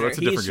a different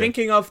He's game.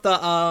 thinking of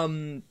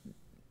the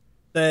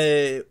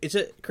is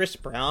it Chris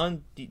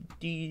Brown?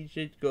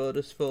 DJ got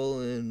us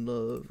fall in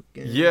love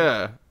again.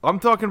 Yeah, I'm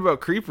talking about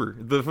Creeper.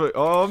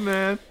 Oh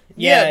man.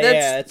 Yeah,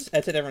 that's-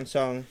 that's a different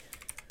song.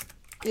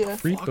 Yeah.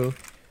 Creeper.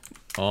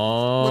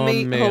 Oh Let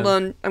me man. hold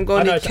on. I'm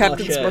going no, to it's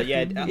Captain Usher, Sparkle.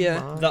 yeah,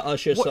 Yeah. The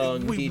Usher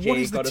song. Wait, DJ what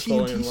is the got us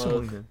fall TNT in song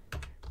love. then?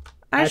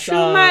 I That's, shoot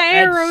my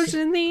that's- arrows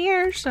in the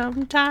air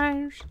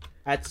sometimes.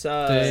 That's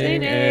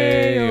Sing Ayo.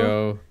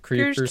 Ayo.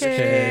 Creepers KO.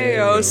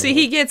 KO. See,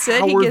 he gets it.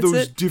 How He are gets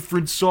those it.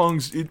 different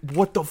songs?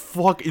 What the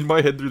fuck? In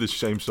my head, they're the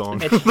same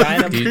song. it's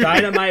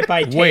Dynamite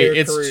by Taylor Wait,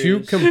 it's Cruz. 2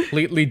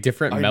 completely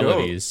different I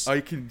melodies. know.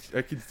 I can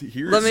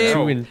hear Let it me- now.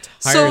 2 entirely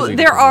So there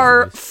different are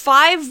melodies.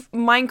 5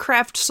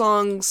 Minecraft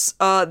songs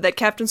that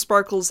Captain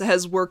Sparkles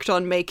has worked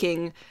on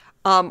making.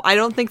 I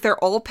don't think they're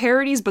all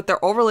parodies, but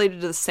they're all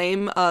related to the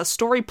same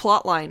story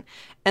plot line.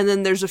 And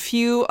then there's a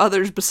few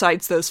others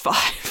besides those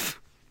 5.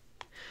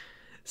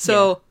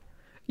 So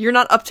you're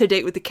not up to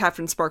date with the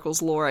Captain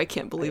Sparkles lore. I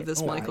can't believe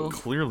this, Michael.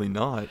 Clearly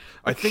not.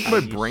 I think my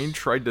brain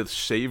tried to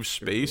save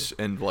space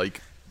and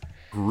like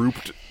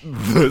grouped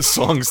the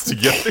songs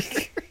together.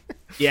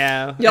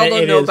 Yeah. Y'all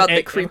don't it know is. about the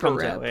It creeper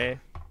comes rap. that way.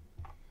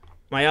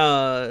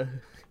 My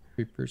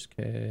Creepers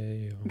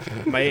KO.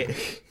 my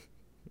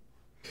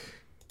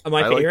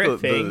I favorite like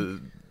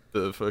thing.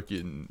 the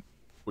fucking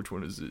which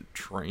one is it?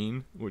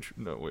 Train?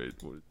 No wait.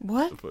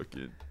 What? The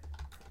fucking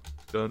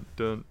dun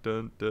dun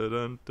dun dun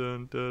dun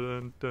dun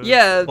dun dun.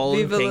 Yeah, Fallen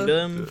Viva la-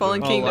 Kingdom?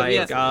 Fallen Oh Kingdom, my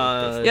yeah.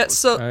 God. Yeah,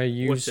 so I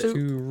used it? to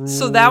rule.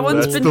 So that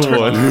one's That's been the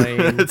one.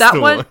 turned. That's that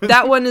the one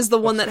that one is the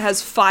one that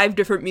has 5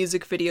 different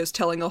music videos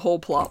telling a whole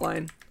plot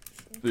line.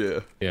 Yeah.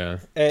 Yeah.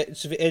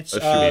 It's That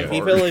should be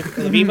Viva hard.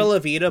 Viva La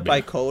Vida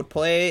by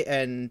Coldplay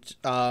and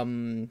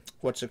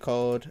what's it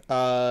called?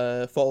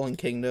 Fallen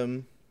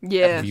Kingdom.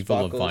 Yeah. Viva la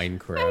Sparkles.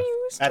 Vinecraft.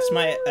 That's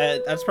my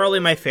that's probably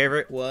my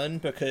favorite one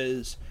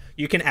because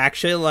you can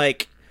actually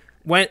like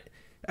when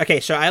okay,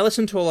 so I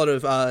listen to a lot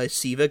of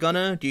Siva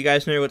Gunner. Do you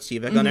guys know what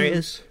Siva Gunner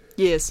is?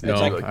 Yes. No,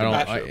 like I don't.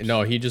 mashups.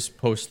 No, he just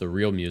posts the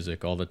real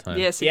music all the time.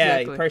 Yes, Yeah,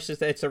 exactly. he posts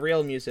it's a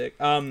real music.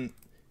 There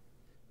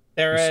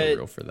He's so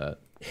real for that.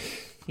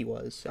 he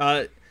was.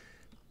 I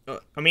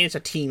mean it's a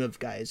team of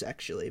guys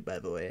actually, by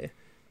the way.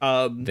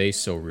 They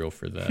so real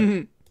for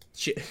that.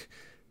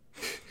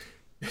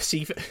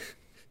 Siva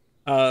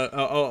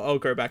I'll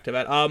go back to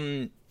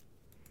that.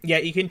 Yeah,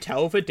 you can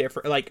tell the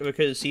different, like,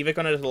 because Siva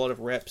Gunner does a lot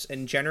of rips,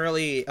 and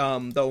generally,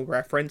 they'll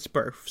reference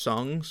both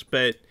songs,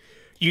 but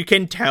you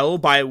can tell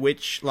by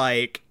which,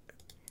 like,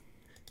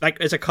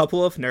 there's a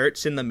couple of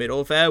notes in the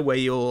middle there where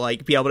you'll,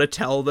 like, be able to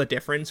tell the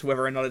difference,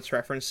 whether or not it's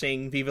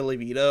referencing Viva La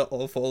Vida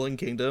or Fallen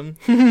Kingdom.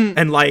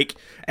 And, like,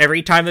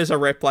 every time there's a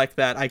rip like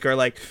that, I go,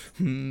 like,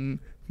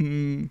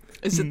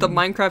 Is it the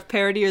Minecraft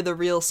parody or the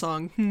real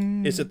song?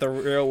 is it the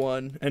real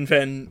one? And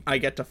then I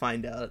get to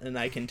find out, and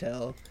I can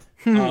tell.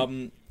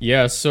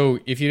 Yeah. So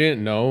if you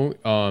didn't know,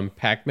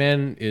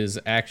 Pac-Man is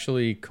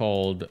actually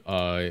called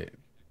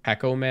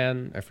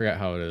Pac-O-Man. I forgot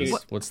how it is.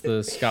 What's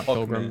the Scott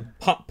Pilgrim?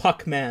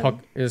 Puckman. Puck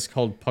is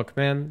called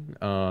Puckman.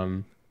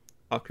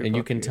 And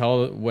you can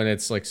tell when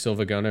it's like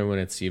Silva Gunner when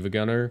it's Siva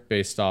Gunner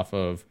based off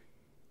of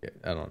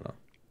I don't know.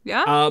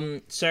 Yeah.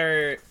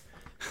 So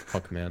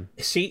Puckman.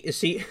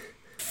 see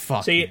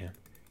Fuck See, man.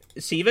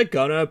 Siva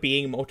Gunner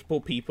being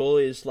multiple people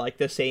is like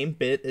the same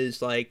bit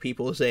as like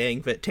people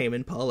saying that Tame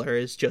Impala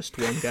is just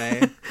one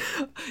guy.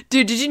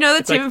 Dude, did you know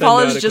that It's Tame like the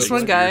Impala is Nerdic just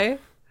one one. guy?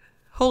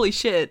 Holy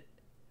shit.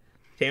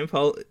 Tame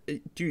Impala,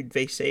 dude,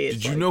 they say it's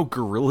Did you like, know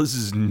Gorillaz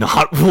is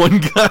not one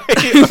guy?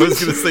 I was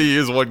gonna say he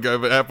is one guy,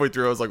 but halfway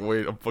through I was like,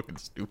 wait, I'm fucking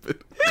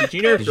stupid. Did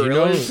you know Did you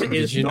know? Gorillaz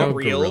is Did you not know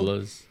real?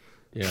 Gorillas?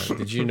 Yeah.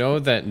 Did you know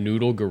that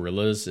Noodle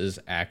Gorillas is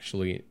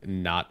actually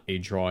not a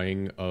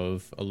drawing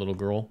of a little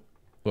girl,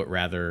 but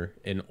rather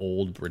an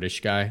old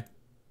British guy?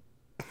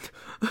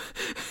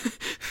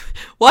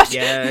 What?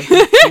 Yeah,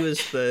 he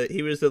was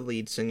the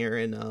lead singer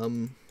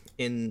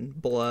in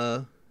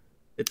Blur.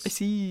 I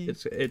see.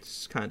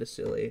 It's kind of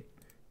silly.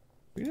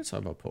 We didn't talk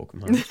about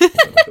Pokemon.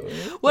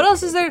 What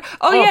else is there?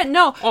 Oh, yeah,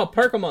 no. Oh,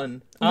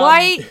 Pokemon.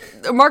 Why,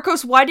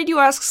 Marcos, why did you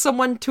ask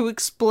someone to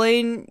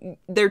explain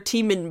their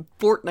team in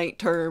Fortnite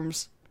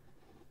terms?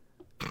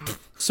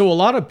 So a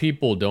lot of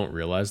people don't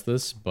realize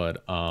this,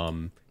 but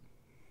I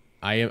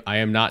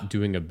am not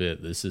doing a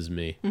bit. This is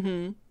me.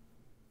 Mm-hmm.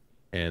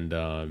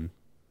 And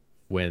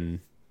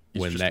when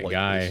He's just that like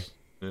guy this.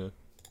 Yeah.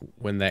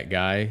 when that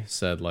guy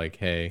said like,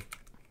 hey,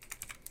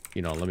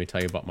 let me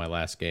tell you about my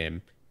last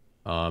game.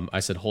 I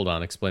said, hold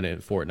on, explain it in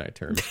Fortnite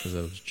terms, because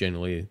that was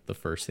generally the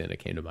first thing that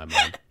came to my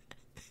mind.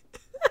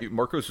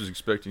 Marcos was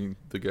expecting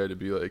the guy to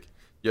be like,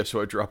 yeah,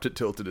 so I dropped it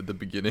tilted at the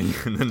beginning,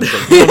 and then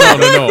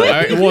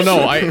like, No.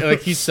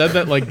 Like he said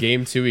that like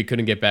game 2 he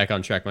couldn't get back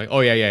on track. I'm like, oh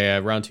yeah,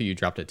 round 2 you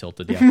dropped it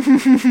tilted, yeah.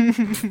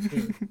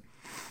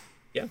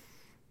 Yeah,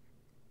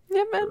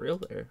 Yeah, man. for real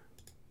there.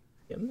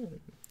 Yeah, man.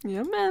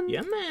 Yeah, man.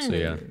 Yeah, man. So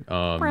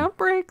yeah, Round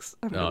breaks.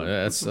 no,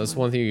 that's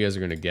one thing you guys are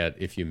gonna get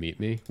if you meet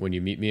me. When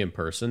you meet me in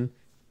person,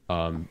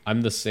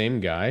 I'm the same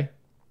guy,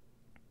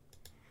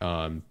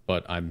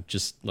 but I'm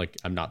just like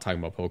I'm not talking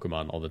about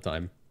Pokemon all the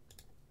time.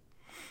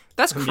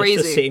 That's I'm crazy.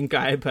 just the same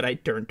guy, but I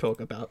don't talk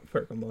about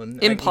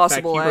Pokemon.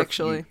 Impossible, In fact,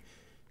 actually.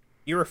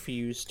 You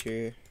refuse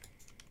to.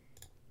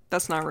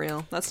 That's not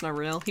real. That's not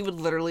real. He would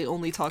literally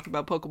only talk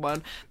about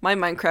Pokemon. My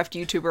Minecraft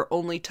YouTuber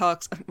only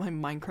talks... My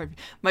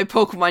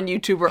Pokemon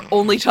YouTuber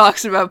only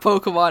talks about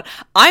Pokemon.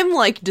 I'm,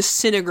 like,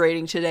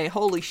 disintegrating today.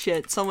 Holy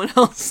shit. Someone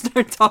else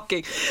start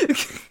talking.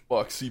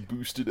 Foxy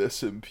boosted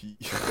SMP.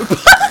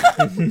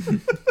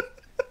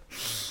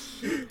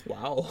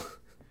 Wow.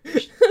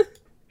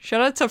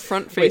 Shout out to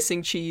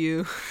front-facing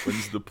Chiyu.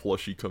 When's the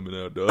plushie coming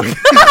out, dog?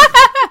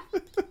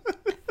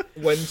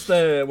 When's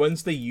the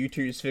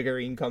U2's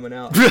figurine coming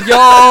out?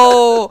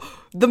 Yo!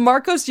 The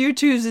Marcos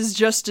YouTube's is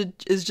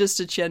just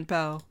a Chen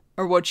Pao.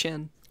 Or Wo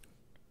Chen.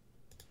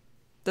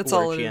 That's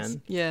Or all it is.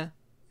 Chen. Yeah.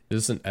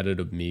 This is an edit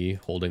of me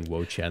holding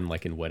Wo Chen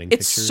like in wedding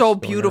It's pictures. so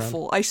going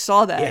beautiful. I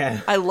saw that.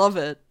 Yeah. I love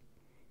it.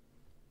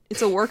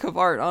 It's a work of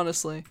art,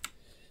 honestly.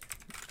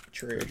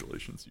 True.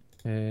 Congratulations,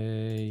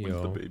 Hey when's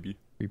the yo, baby?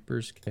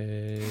 Reapers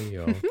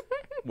KO.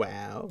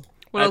 Wow.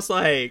 What That's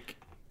like...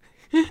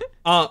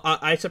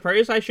 I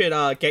suppose I should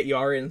get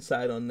your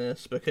insight on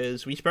this,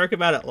 because we spoke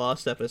about it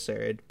last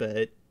episode,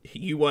 but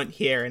you weren't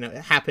here and it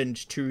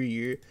happened to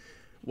you.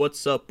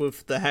 What's up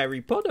with the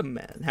Harry Potter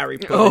man? Harry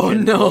Potter Oh,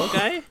 Gen no. 4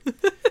 guy?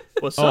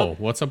 What's Oh, up?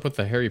 what's up with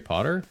the Harry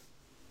Potter?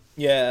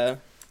 Yeah.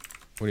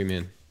 What do you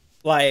mean?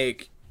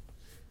 Like,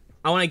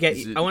 I want to get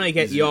is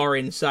it- your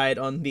insight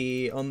on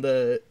the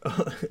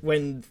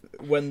when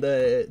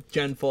the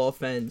Gen 4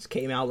 fans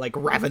came out like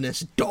ravenous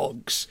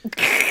dogs.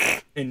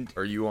 And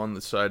Are you on the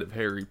side of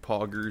Harry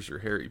Poggers or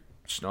Harry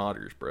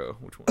Snotters, bro?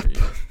 Which one are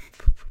you?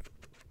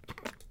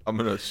 I'm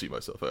gonna see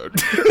myself out.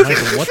 Like,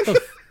 what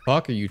the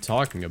fuck are you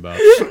talking about?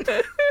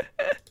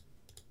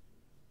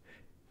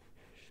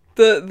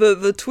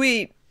 The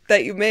tweet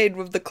that you made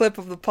with the clip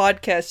of the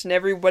podcast and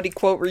everybody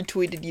quote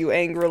retweeted you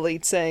angrily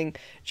saying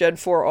Gen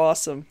 4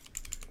 awesome.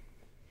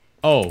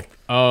 Oh,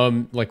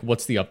 like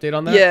what's the update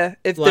on that? Yeah,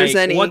 if like, there's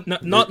any. what,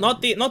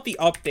 not the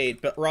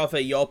update, but rather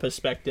your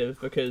perspective,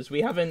 because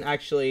we've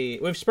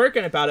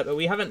spoken about it, but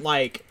we haven't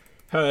like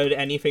heard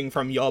anything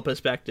from your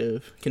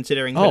perspective,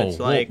 considering that Oh, it's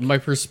like well, my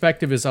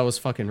perspective is I was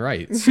fucking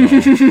right. So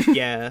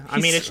yeah, I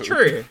mean it's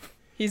true.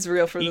 He's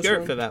real for You this go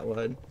one. for that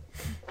one,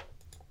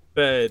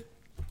 but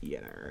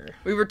yeah,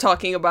 We were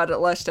talking about it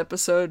last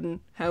episode and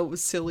how it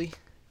was silly.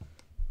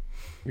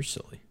 you're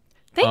silly.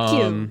 Thank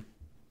you.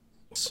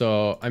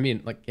 So I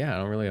mean, like, yeah, I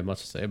don't really have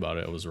much to say about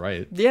it. It was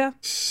right. Yeah,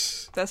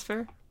 that's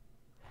fair.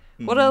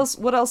 What else?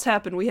 What else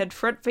happened? We had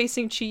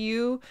front-facing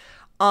Chiyu.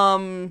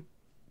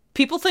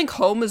 People think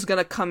Home is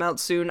gonna come out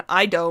soon.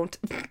 I don't.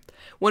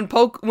 When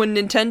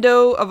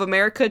Nintendo of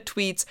America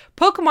tweets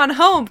Pokemon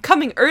Home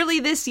coming early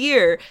this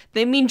year,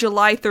 they mean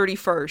July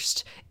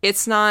 31st.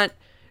 It's not.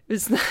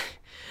 January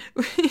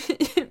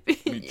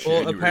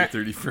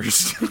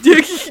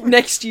 31st.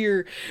 Next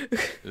year.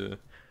 Yeah.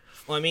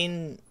 well, I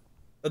mean,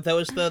 there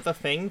was the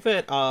thing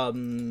that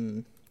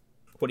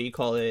what do you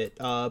call it?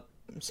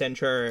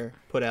 Centra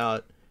put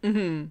out.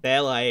 Mm-hmm.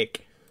 They're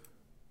like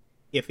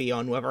iffy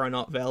on whether or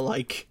not they're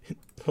like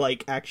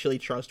actually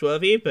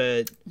trustworthy,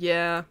 but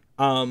Yeah.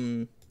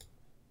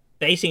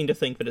 they seem to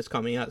think that it's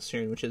coming out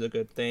soon, which is a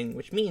good thing,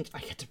 which means I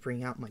get to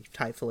bring out my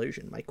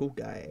Typhlosion, my cool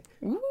guy.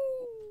 Ooh.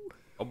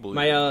 I'll believe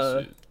My, it when I see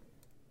it.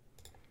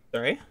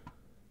 Sorry?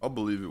 I'll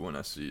believe it when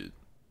I see it.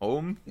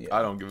 Home? Yeah.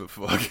 I don't give a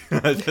fuck.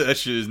 That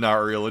shit is not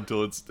real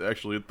until it's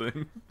actually a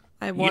thing.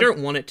 You don't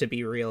want it to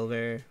be real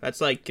there. That's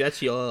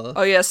your...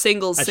 Oh yeah,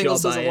 Singles your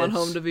doesn't want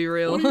bias. home to be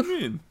real. What do you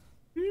mean?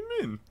 What do you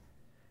mean?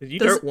 You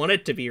don't want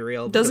it to be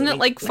real. Doesn't it,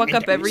 like, fuck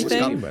up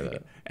everything? By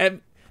that?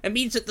 It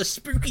means that the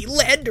spooky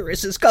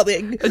Landorus is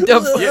coming.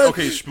 Yeah,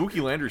 okay, Spooky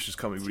Landorus is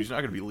coming, but he's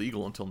not going to be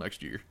legal until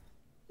next year.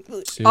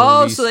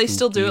 Oh, so they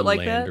still do it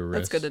like that?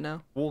 That's good to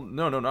know. Well,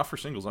 no, not for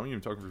Singles. I'm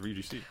even talking for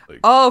VGC. Like,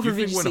 Oh, for you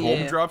think VGC, when Home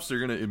yeah. drops, they're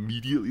going to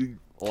immediately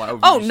allow VGC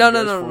Oh,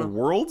 no, for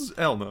Worlds?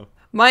 Hell no.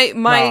 My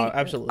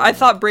absolutely I not.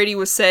 thought Brady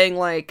was saying,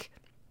 like,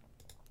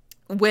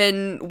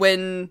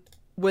 when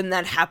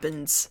that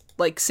happens,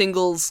 like,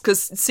 Singles,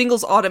 because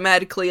Singles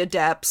automatically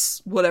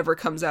adapts whatever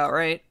comes out,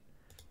 right?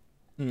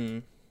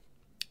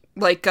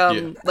 Like,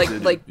 Yeah,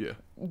 yeah.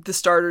 the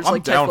starters, I'm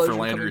like down for Typhlosion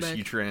coming Landers, back.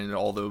 Heatran, and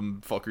all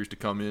them fuckers to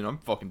come in. I'm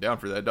fucking down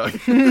for that, dog.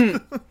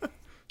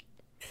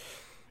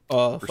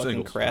 Oh, For fucking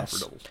singles, not for crass.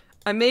 doubles.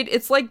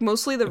 It's like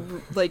mostly the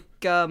like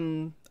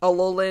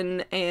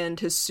Alolan and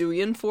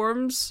Hisuian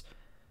forms.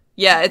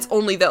 Yeah, it's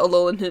only the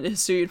Alolan and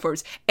Hisuian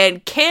forms.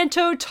 And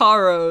Kanto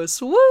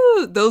Taros.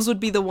 Woo! Those would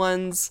be the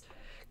ones.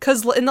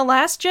 Cause in the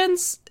last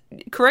gens,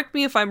 correct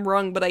me if I'm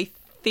wrong, but I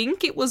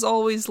think it was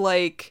always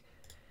like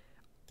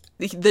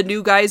the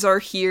new guys are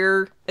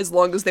here as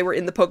long as they were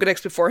in the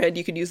Pokedex beforehand,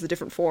 you could use the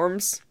different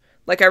forms.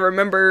 Like I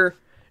remember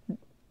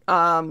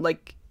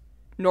like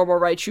normal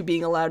Raichu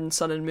being allowed in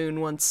Sun and Moon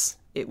once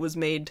it was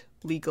made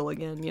legal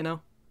again, you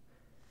know?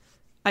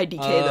 IDK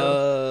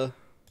though.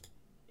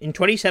 In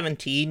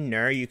 2017,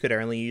 no, you could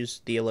only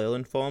use the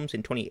Alolan forms.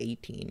 In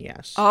 2018,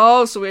 yes.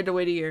 Oh, so we had to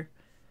wait a year.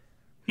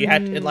 You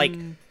had to, like,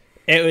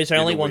 it was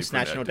only Either way once for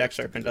National Dex Dex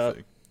to be opened the up.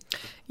 thing.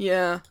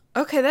 Yeah.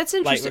 Okay, that's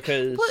Like, interesting.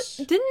 because,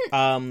 But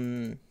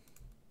didn't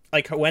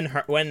like, when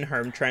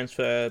Home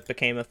Transfer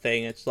became a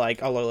thing, it's like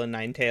Alolan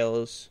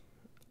Ninetales.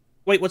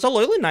 Wait, was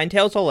Alolan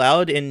Ninetales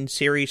allowed in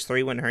Series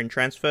 3 when Home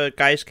Transfer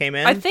guys came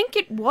in? I think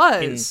it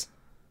was.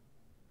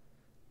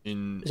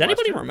 Does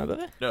anybody remember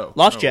that? No.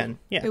 Last no. gen,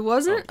 yeah. It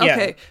wasn't? Oh, yeah.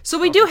 Okay. So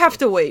we do have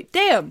to wait.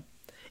 Damn.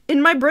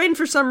 In my brain,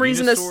 for some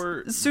reason, as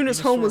soon as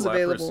Home was Venusaur, Lapras,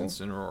 available. and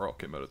Incineroar all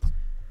came out at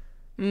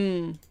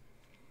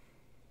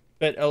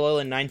But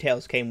Alolan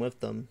Ninetales came with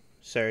them,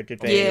 so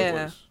did they?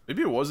 Yeah.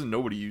 Maybe it wasn't.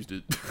 Nobody used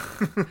it.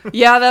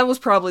 Yeah, that was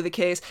probably the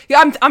case.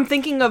 Yeah, I'm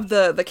thinking of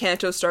the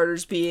Kanto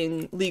starters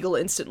being legal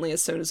instantly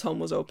as soon as Home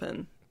was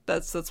open.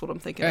 That's what I'm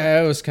thinking of.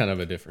 It was kind of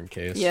a different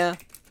case. Yeah.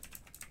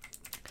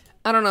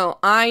 I don't know.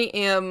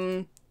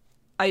 I've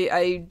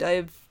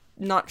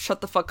not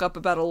shut the fuck up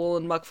about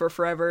Alolan Muck for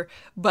forever,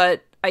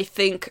 but I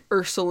think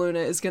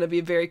Ursaluna is going to be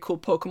a very cool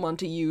Pokemon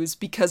to use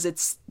because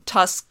it's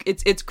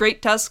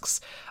great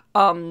tusks,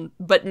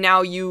 but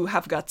now you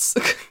have guts.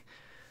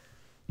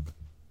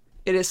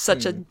 It is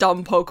such a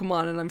dumb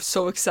Pokemon, and I'm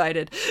so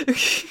excited.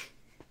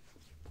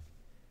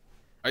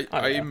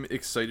 I'm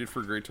excited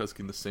for Great Tusk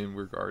in the same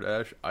regard,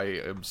 Ash. I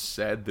am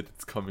sad that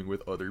it's coming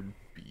with other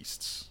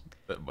beasts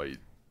that might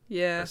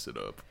mess it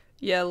up.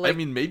 Yeah, like... I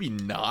mean, maybe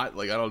not.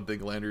 Like, I don't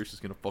think Landorus is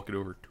going to fuck it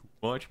over too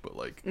much, but,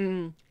 like, I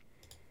don't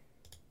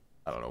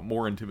know.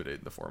 More intimidating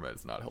the format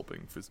is not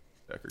helping physical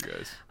attacker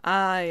guys.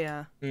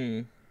 Yeah.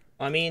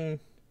 I mean,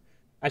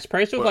 I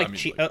suppose with, Well, like, I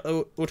mean,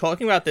 we were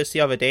talking about this the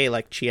other day,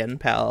 like,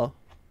 Chien-Pao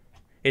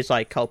is,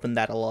 like, helping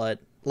that a lot.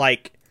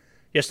 Like,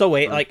 just the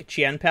way, like,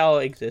 Chien-Pao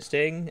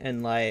existing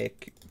and,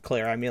 like,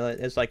 Clear Amulet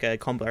as, like, a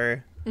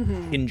combo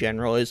in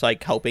general is,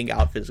 like, helping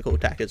out physical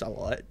attackers a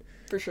lot.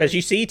 For sure. Because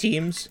you see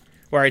teams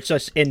where it's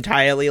just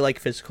entirely, like,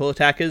 physical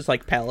attackers,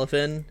 like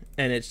Palafin,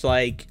 and it's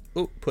like,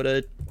 oh, put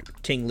a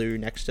Tinglu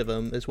next to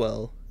them as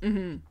well.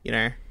 You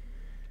know?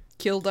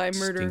 Kill, die,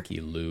 murder.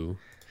 Stinky Lou.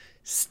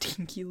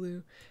 Stinky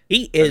Lou.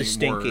 He I is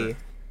think stinky.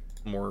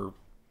 More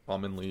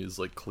commonly is,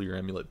 like, Clear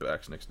Amulet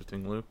backs next to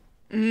Tinglu.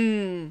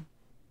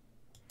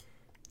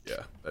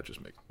 Yeah, that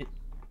just makes...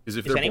 Because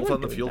if they're both anyone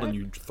on the doing field that? and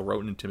you throw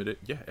and intimidate...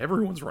 Yeah,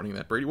 everyone's running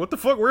that, Brady. What the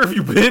fuck? Where have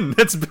you been?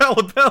 That's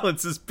Ballad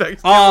Balance is back.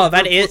 Oh,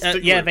 that is...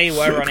 yeah, they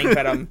were running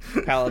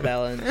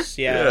Palabalance.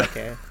 Yeah,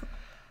 okay.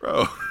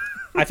 Bro.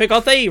 I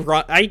forgot they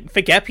run... I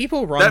forget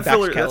people run That back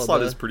filler, Caliber. that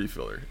slot is pretty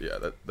filler. Yeah,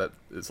 that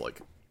is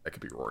like... That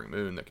could be Roaring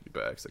Moon, that could be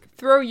Backs, that could be...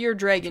 Throw your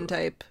dragon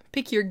type.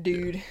 Pick your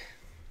dude.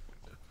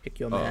 Pick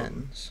your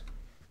mans.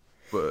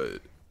 But...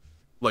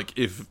 Like,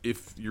 if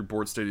your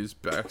board state is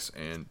Backs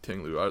and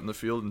Tinglu out in the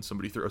field and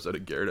somebody throws out a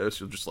Gyarados,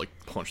 you'll just, like,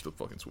 punch the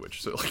fucking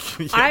switch. So, like,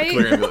 yeah,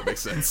 Clear Amulet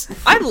makes sense.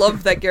 I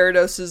love that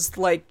Gyarados is,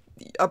 like,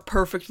 a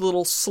perfect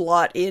little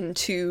slot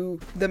into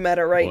the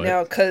meta right What?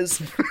 now,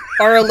 because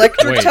our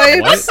electric Wait,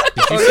 types... what?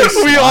 Did you say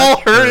We slot, all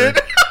heard or-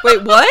 it!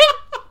 Wait, what?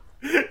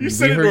 You We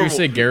heard normal. you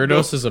say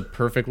Gyarados is a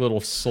perfect little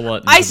slut.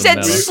 Into I the said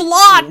meta.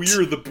 slot!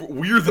 We're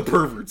the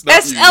perverts, not you.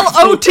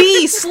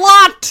 S-L-O-T!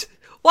 Slot!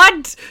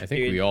 What? I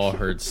think we all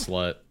heard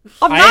slut.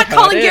 I'm I not heard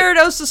calling it.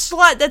 Gyarados a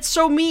slut. That's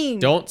so mean.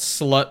 Don't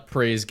slut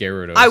praise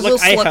Gyarados. I will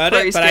Look, I slut heard it,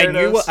 praise but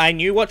Gyarados. I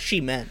knew what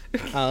she meant.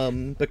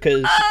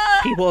 Because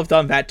people have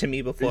done that to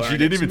me before. She and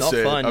didn't it's even not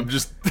say fun. it. I'm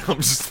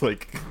just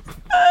like...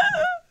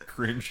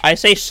 Cringe. I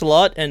say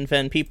slut, and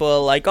then people are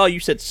like, "Oh, you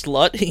said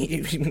slut."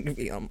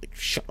 I'm like,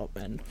 "Shut up,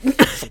 man."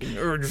 Fucking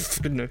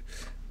nerd.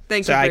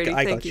 Thank So you, I Brady.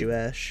 got you,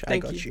 Ash.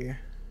 Thank I got you. you.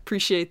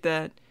 Appreciate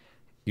that.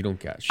 You don't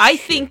got I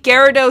shit. think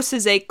Gyarados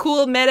is a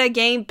cool meta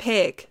game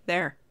pick.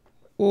 There.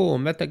 Oh,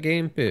 meta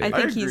game pick. I I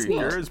think agree. he's neat.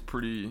 Gyara's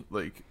pretty,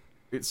 like,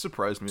 it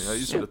surprised me. I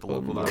used it at the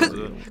local that I was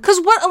at. Because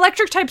what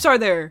electric types are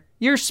there?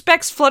 Your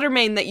Specs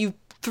Fluttermane that you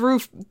threw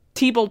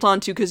T-Bolt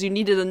onto because you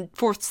needed a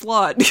fourth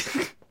slot.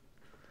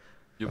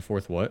 A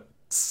fourth what?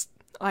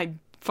 I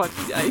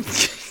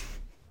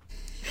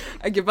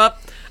give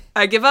up.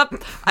 I give up.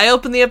 I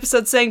opened the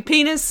episode saying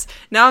penis.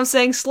 Now I'm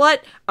saying slut.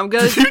 I'm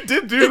gonna. You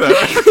did do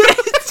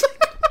that.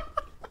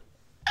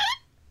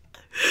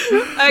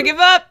 I give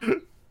up.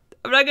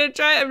 I'm not gonna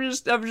try. I'm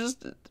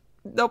just.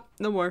 Nope.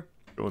 No more.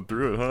 Going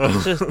through it,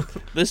 huh?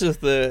 This is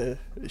the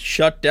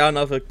shutdown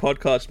of a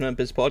podcast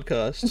members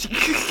podcast.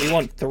 We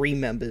want 3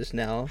 members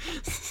now.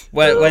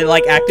 We're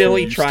like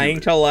actively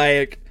trying to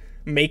like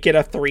make it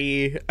a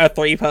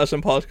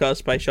 3-person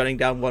podcast by shutting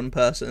down 1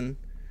 person.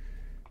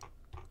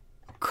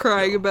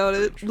 Crying about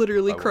it.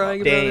 Literally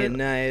crying about Day it. and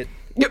night.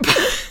 Yep.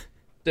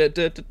 Duh,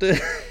 duh, duh, duh.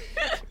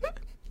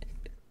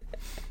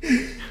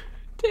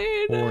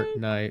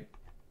 Fortnite.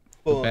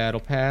 The battle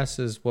pass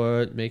is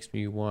what makes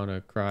me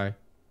wanna cry.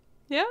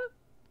 Yeah,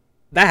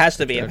 That has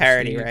to be a I've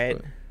parody, seen it, right?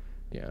 but-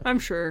 Yeah. I'm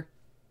sure.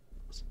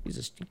 He's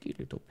a stinky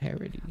little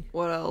parody.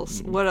 What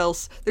else? What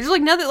else? There's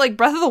like now that like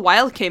Breath of the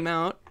Wild came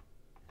out.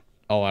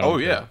 Oh, I don't Oh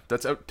care. yeah,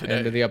 that's out today.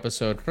 End of the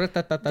episode.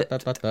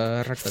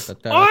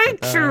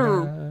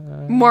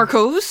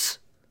 Marcos.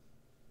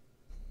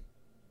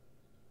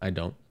 I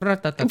don't.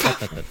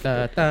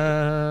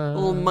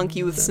 Little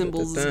monkey with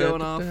cymbals is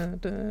going off.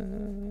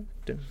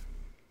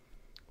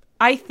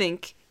 I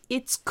think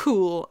it's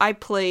cool. I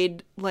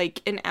played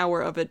like an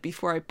hour of it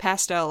before I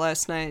passed out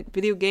last night.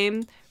 Video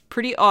game,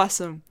 pretty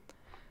awesome.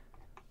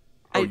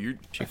 Oh, You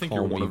I think call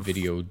you're one me of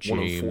Video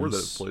 104 that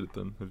have James. played it.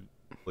 Then,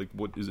 like,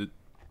 what is it?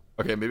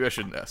 Okay, maybe I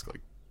shouldn't ask.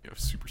 Like,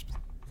 super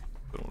specific.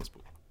 I don't want to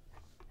spoil.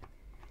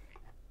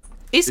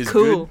 It's Is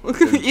cool.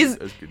 good? is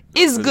As good.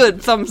 is As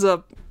good. Thumbs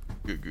up.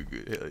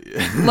 Good. Hell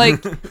yeah.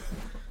 Like,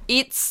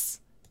 it's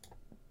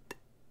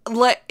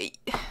like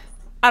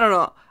I don't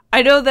know.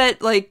 I know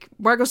that like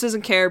Marcos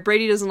doesn't care.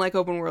 Brady doesn't like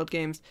open world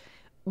games,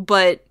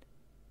 but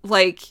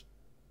like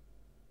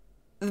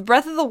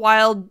Breath of the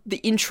Wild, the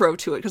intro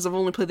to it, because I've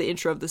only played the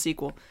intro of the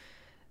sequel.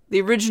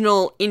 The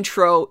original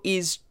intro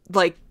is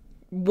like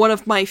one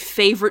of my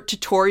favorite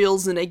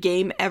tutorials in a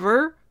game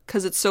ever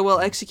because it's so well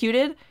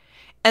executed,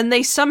 and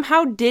they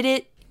somehow did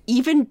it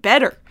even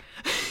better.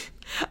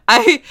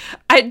 I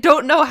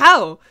don't know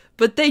how,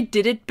 but they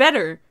did it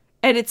better,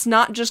 and it's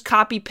not just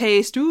copy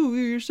paste. Ooh,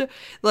 you're so...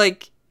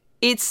 like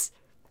it's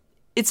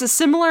a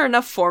similar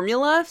enough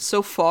formula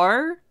so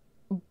far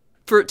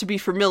for it to be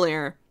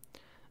familiar,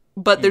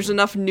 but there's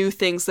enough new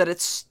things that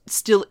it's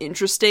still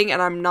interesting,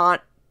 and I'm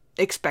not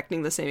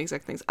expecting the same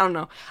exact things. I don't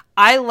know.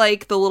 I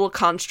like the little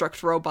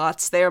construct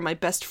robots. They are my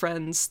best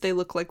friends. They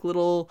look like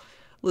little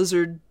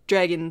lizard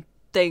dragon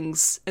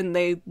things, and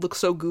they look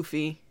so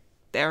goofy.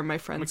 They are my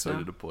friends. I'm excited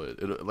now. to play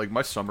it. Like,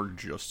 my summer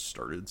just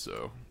started,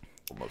 so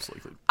I'll most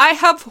likely. I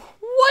have 1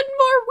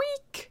 more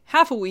week.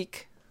 Half a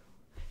week.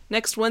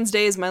 Next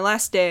Wednesday is my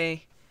last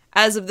day.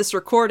 As of this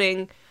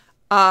recording,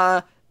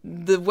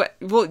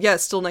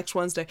 it's still next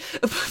Wednesday.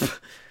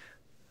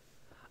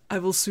 I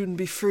will soon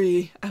be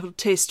free. I will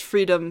taste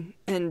freedom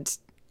and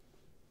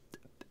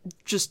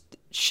just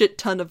shit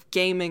ton of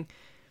gaming.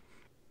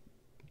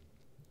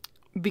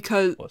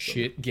 Because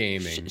Shit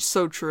gaming.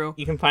 so true.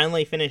 You can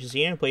finally finish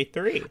Xenoblade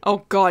 3.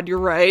 Oh god, you're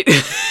right.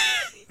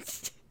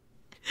 Because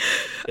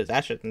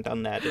Ash hasn't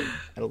done that in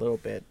a little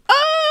bit.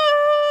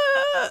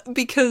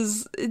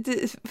 Because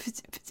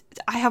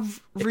I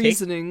have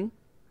reasoning.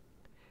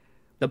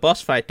 The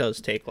boss fight does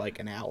take like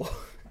an hour.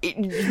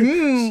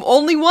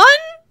 Only one?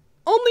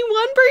 Only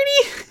one,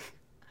 Brady?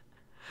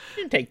 It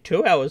didn't take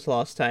 2 hours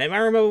last time. I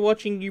remember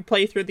watching you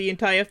play through the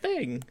entire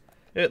thing.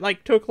 It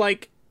like took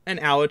like an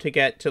hour to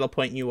get to the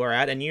point you were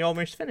at, and you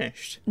almost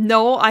finished.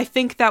 No, I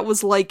think that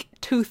was like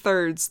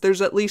 2/3.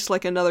 There's at least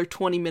like another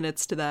 20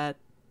 minutes to that.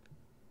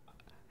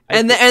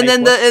 And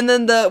then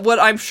the what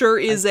I'm sure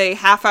is a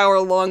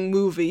half-hour-long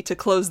movie to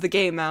close the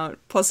game out,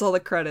 plus all the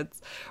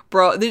credits,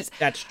 bro.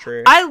 That's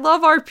true. I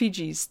love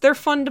RPGs. They're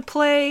fun to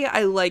play.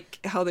 I like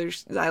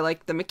I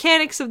like the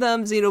mechanics of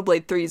them.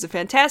 Xenoblade 3 is a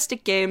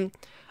fantastic game.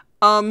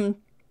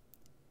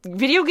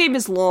 Video game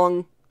is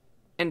long,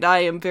 and I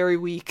am very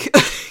weak.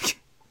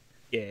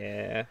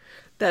 Yeah.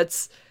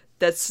 That's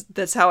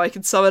how I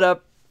can sum it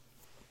up.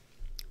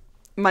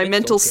 My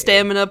mental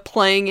stamina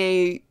playing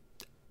a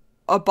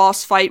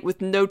boss fight with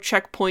no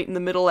checkpoint in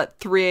the middle at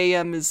 3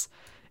 a.m. is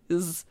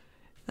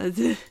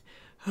To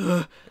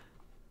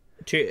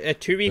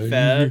be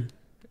fair,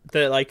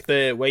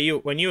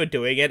 when you were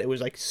doing it, it was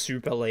like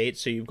super late,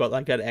 so you've got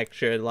like that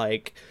extra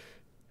like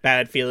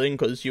bad feeling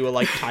because you were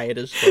like tired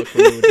as fuck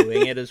when you were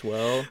doing it as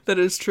well. That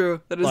is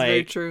true. That is very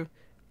Like, true.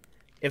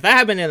 if that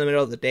happened in the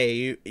middle of the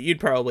day, you'd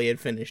probably had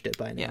finished it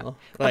by now. Yeah. Like,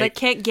 But I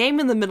can't game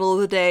in the middle of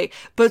the day.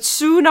 But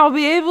soon I'll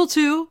be able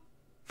to.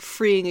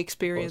 Freeing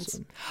experience.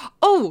 Awesome.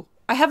 Oh,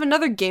 I have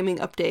another gaming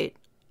update.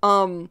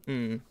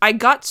 I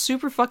got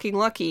super fucking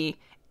lucky,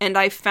 and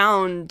I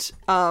found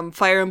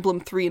Fire Emblem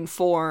 3 and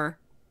 4,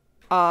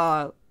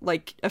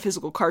 like a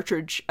physical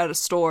cartridge at a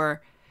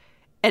store,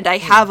 and I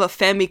have a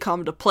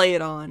Famicom to play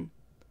it on.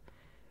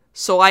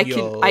 So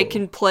I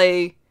can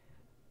play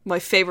my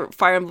favorite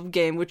Fire Emblem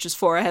game, which is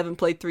 4. I haven't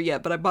played 3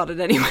 yet, but I bought it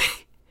anyway.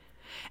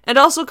 And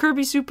also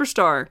Kirby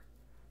Superstar,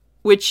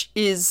 which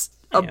is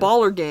a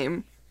baller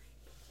game.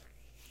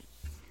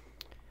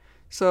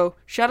 So,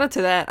 shout out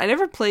to that. I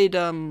never played,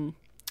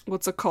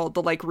 what's it called?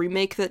 The, like,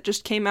 remake that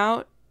just came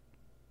out?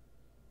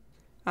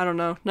 I don't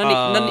know.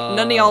 None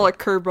of y'all are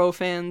Kerbo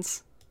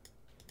fans.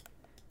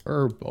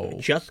 Herbo.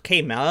 just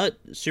came out.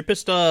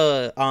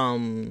 Superstar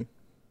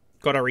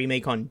got a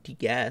remake on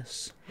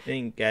DS. I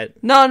didn't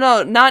get. No,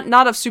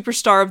 not of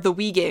Superstar, of the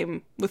Wii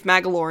game with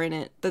Magolor in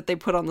it that they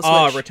put on the Switch.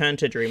 Oh, Return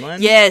to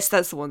Dreamland? Yes,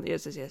 that's the one.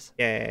 Yes.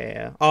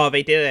 Yeah. Oh,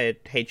 they did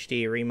a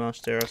HD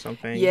remaster or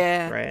something.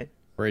 Yeah. Right.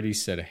 Brady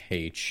said a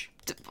H.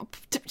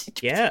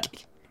 Yeah.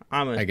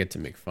 I get to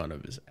make fun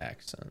of his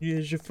accent. Yeah,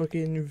 you're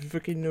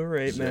fucking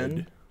alright,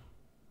 man.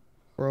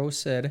 Bro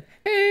said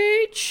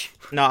H.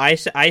 No, I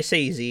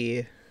say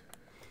Z.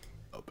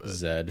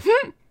 Zed.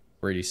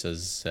 Brady says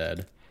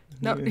Zed.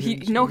 No,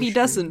 he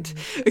doesn't.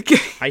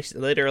 I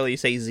literally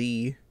say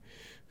Z.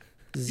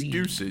 You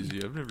do say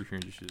Z. I've never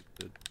heard you shit.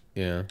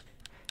 Yeah.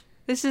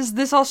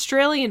 This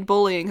Australian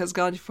bullying has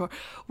gone too far.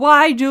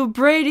 Why do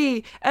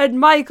Brady and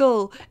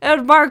Michael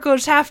and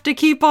Marcos have to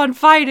keep on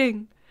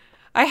fighting?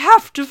 I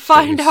have to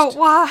find Spaced. out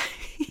why.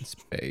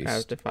 Space. I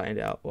have to find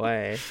out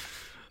why.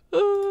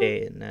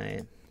 Day and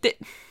night.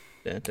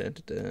 Dun, dun, dun,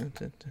 dun,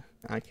 dun.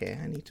 Okay,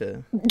 I need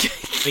to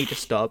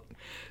stop.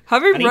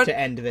 I need to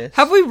end this.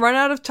 Have we run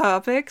out of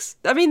topics?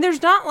 I mean,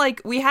 there's not like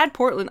we had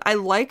Portland. I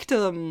liked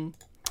a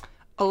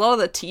lot of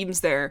the teams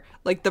there,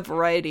 like the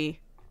variety.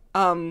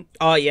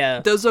 Oh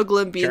yeah, Dozo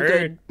Glim being Sure.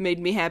 good made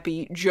me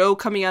happy. Joe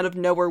coming out of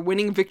nowhere,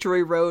 winning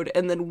Victory Road,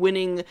 and then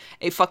winning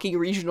a fucking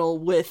regional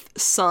with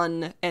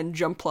Sun and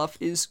Jumpluff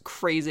is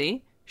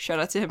crazy. Shout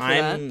out to him for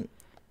that.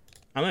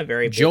 I'm a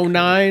very big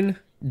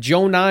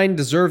Joe 9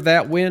 deserved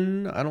that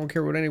win. I don't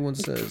care what anyone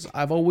says.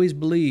 I've always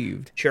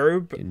believed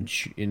Cherub in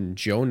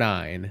Joe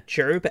 9.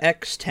 Cherub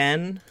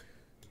X10.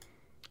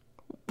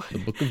 The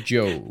Book of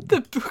Job.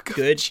 The Book of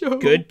Good, Joe.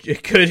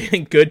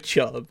 good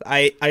job.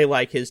 I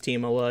like his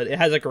team a lot. It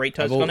has a great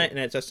tusk on it,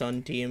 and it's a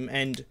Sun team.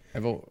 And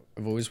I've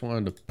always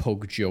wanted to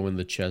poke Joe in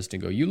the chest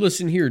and go, "You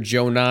listen here,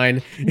 Joe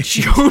 9."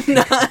 Joe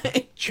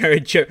 9.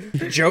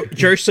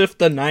 Joseph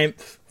the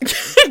Ninth.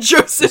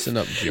 Joseph. Listen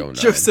up, Joe 9.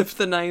 Joseph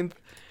the Ninth.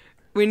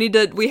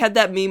 We had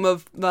that meme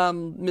of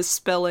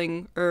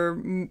misspelling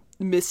or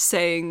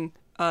missaying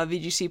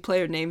VGC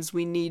player names.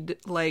 We need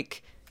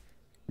like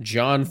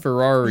John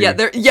Ferrari.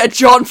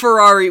 John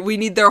Ferrari. We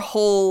need their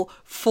whole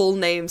full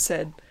name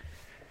said.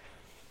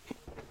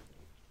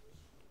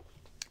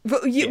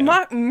 But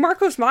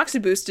Marcos Moxie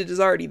Boosted is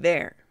already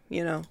there,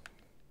 you know.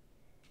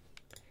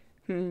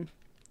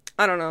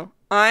 I don't know.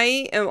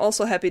 I am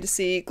also happy to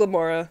see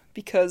Glamora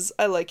because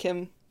I like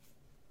him.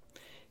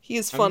 He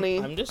is funny.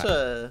 I'm just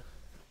A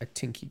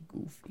tinky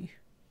goofy.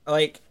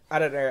 like I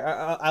don't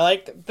know. I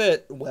like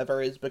that weather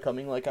is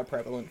becoming like a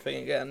prevalent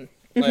thing again.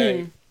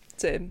 Like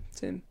Same.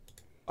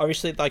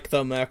 obviously like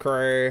the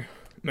macro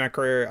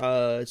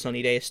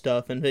sunny day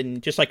stuff, and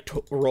then just like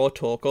raw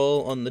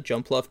Torkoal on the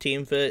Jumpluff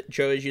team that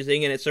Joe is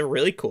using, and it's a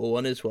really cool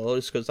one as well,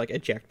 just because like a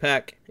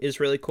jetpack is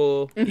really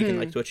cool. You can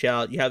like switch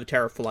out. You have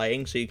Terra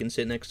flying, so you can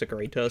sit next to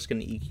Great Tusk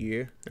and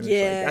EQ. And it's like,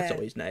 that's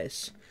always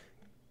nice.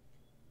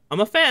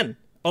 I'm a fan.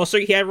 Also,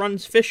 he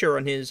runs Fisher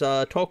on his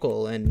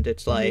Torkoal, and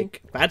it's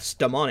like that's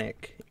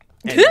demonic.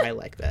 And I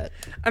like that.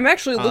 I'm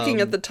actually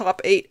looking at the top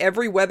 8.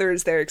 Every weather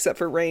is there except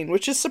for rain,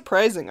 which is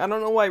surprising. I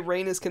don't know why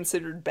rain is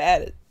considered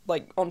bad.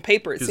 Like, on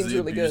paper, it seems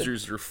really good. Because the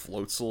abusers are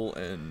Floatzel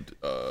and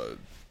the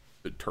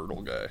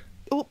turtle guy.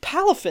 Oh,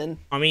 Palafin.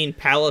 I mean,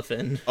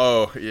 Palafin.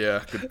 Oh,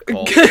 yeah, good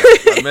call.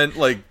 I meant,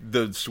 like,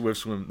 the Swift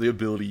Swim, the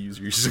ability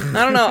users.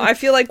 I don't know. I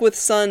feel like with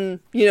sun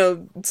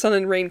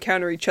and rain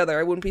counter each other.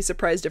 I wouldn't be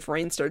surprised if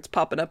rain starts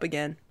popping up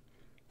again.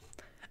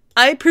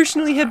 I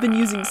personally have been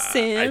using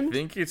sand. I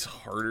think it's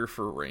harder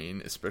for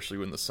rain, especially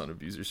when the sun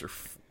abusers are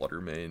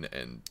Fluttermane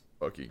and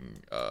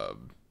fucking,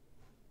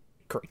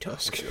 Great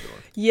Tusk. what's the other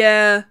one?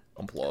 Yeah,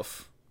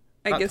 Jumpluff.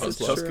 I guess Tusk.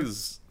 it's Tusk true.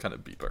 is kind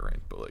of beat by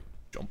rain, but, like,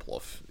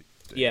 Jumpluff.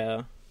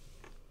 Yeah.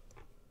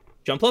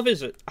 Jumpluff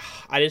is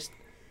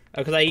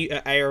because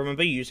I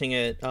remember using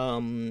it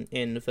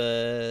in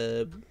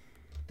the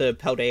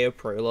Paldea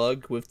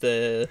prologue with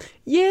the.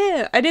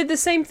 Yeah, I did the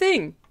same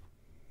thing.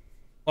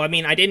 Well, I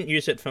mean, I didn't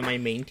use it for my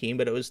main team,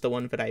 but it was the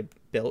one that I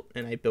built,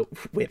 and I built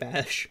with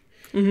Ash.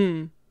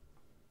 Jumpluff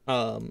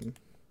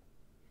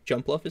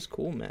is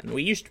cool, man.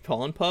 We used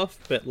Pollen Puff,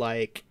 but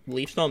like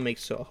Leaf Storm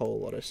makes a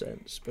whole lot of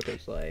sense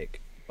because like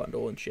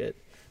bundle and shit.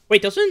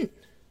 Wait, doesn't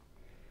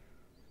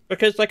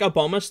Because, like,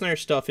 Abomasnow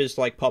stuff is,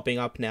 like, popping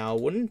up now.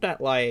 Wouldn't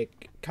that,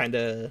 like, kind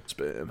of...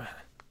 Spam.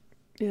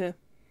 Yeah.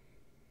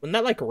 Wouldn't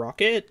that, like,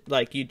 rocket?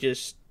 Like, you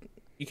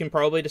can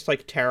probably just,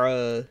 like,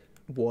 Terra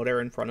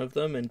water in front of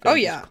them and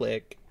then just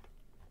click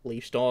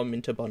Leaf Storm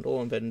into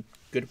bundle and then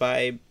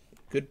goodbye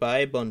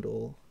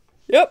bundle.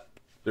 Yep.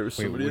 There was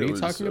Wait, somebody what are that you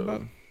was, talking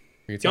about? Are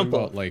you Jump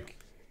talking about off.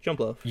 like? Jump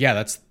off. Yeah,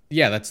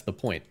 that's the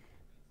point.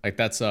 Like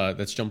that's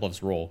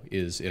Jumpluff's role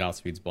is it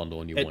outspeeds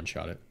bundle and you one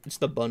shot it. It's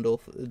the bundle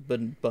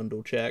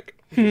check.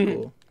 Which is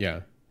cool.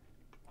 Yeah,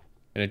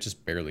 and it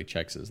just barely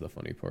checks is the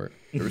funny part.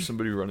 There was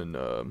somebody running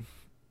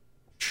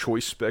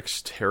Choice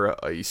Specs Terra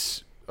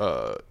Ice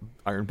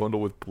Iron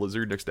Bundle with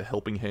Blizzard next to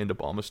Helping Hand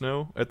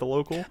Abomasnow at the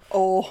local.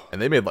 Oh.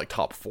 And they made like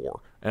top 4.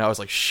 And I was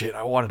like, shit,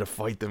 I wanted to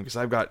fight them because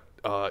I've got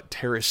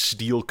Terra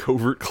Steel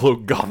Covert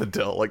Cloak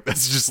Gothitelle. Like,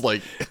 that's just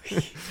like,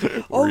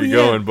 where are you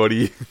going,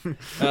 buddy?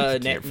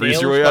 Can't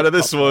freeze your way out of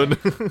this one.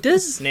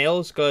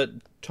 Snail's got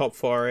top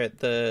 4 at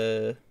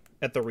the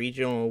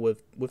regional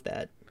with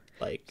that.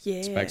 Like,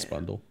 Specs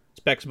bundle.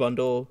 Specs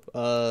bundle,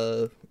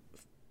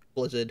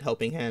 Blizzard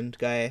Helping Hand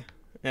guy.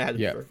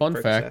 Yeah,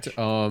 fun fact,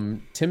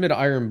 Timid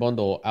Iron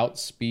Bundle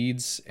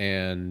outspeeds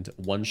and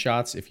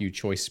one-shots if you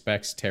choice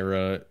Specs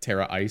Terra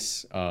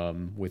Ice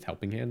with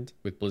Helping Hand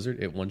with Blizzard.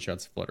 It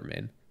one-shots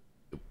Fluttermane.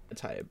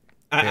 That's hype.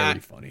 Very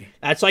funny.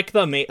 That's like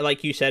the main,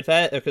 like you said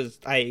that, because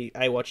I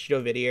watched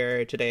your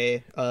video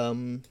today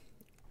on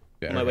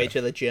my way to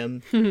the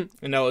gym,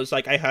 and I was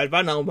like, I heard that,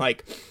 and I'm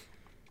like,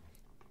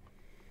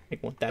 I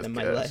want that in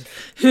my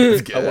life.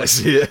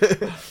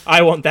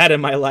 I want that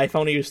in my life. I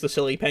want to use the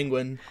silly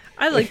penguin.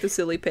 I like the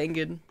silly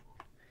penguin.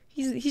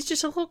 He's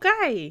just a little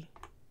guy.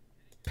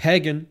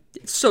 Pagan.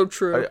 It's so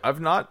true.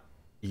 I've not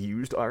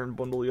used Iron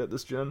Bundle yet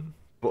this gen,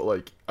 but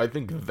like I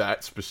think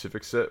that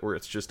specific set where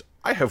it's just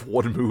I have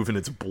one move and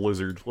it's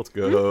Blizzard. Let's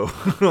go.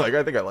 Like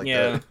I think I like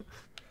that.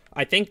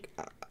 I think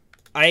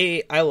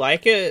I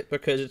like it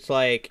because it's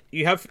like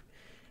you have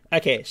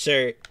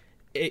so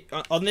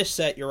on this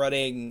set you're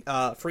running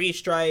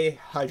Freeze Dry,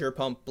 Hydro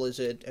Pump,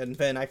 Blizzard, and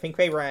then I think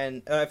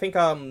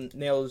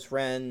Nails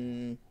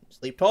ran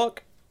Sleep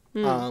Talk.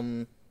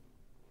 But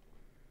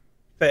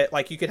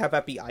like you could have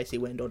that be Icy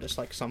Wind or just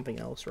like something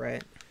else,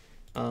 right?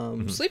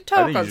 Sleep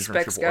Talk on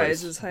Specs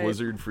guys is hype.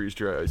 Blizzard, Freeze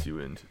Dry, Icy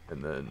Wind,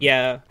 and then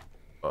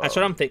that's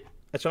what I'm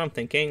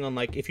thinking on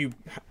like if you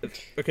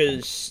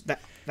because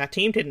that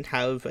team didn't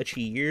have a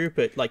Chiyu,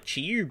 but like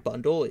Chiyu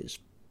bundle is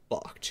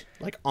fucked,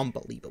 like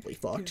unbelievably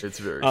fucked. It's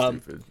very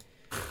stupid.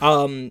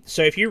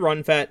 So if you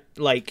run that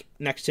like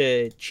next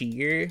to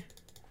Chiyu,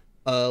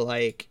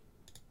 I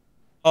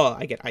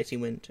get Icy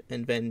Wind,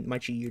 and then my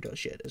Chiyu does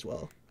shit as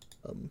well.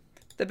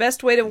 The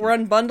best way to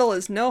run bundle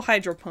is no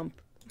Hydro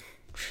Pump.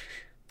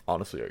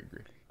 Honestly, I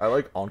agree. I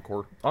like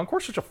Encore.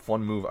 Encore's such a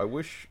fun move. I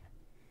wish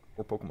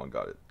more Pokemon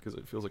got it, because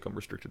it feels like I'm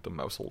restricted to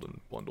Mouse Hold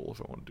and Bundle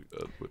if I want to do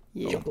that. But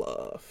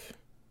Jumpluff.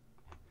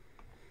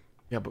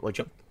 Yeah, but like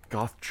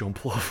Goth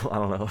Jumpluff, I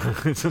don't know.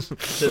 It's just...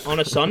 Is it on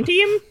a Sun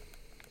team?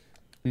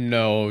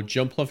 No,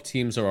 Jumpluff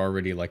teams are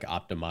already like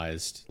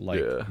optimized. Like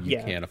you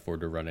Yeah. can't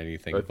afford to run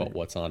anything but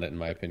what's on it, in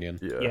my opinion.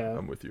 Yeah,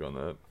 I'm with you on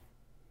that.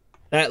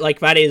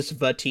 That is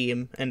the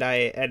team, and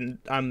I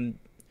kind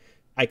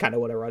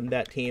of want to run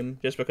that team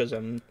just because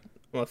I'm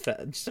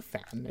just a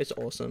fan. It's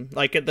awesome.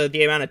 Like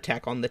the amount of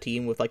tech on the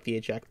team with like the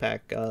eject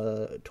pack,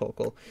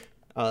 Torkoal,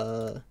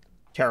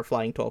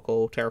 Terraflying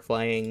Torkoal,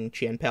 Terraflying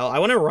Chien-Pao. I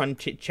want to run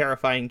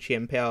Terraflying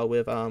Chien-Pao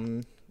with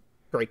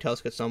Great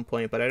Tusk at some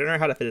point, but I don't know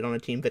how to fit it on a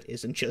team that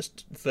isn't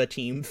just the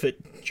team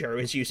that Joe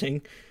is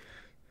using.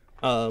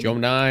 Joe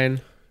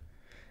 9.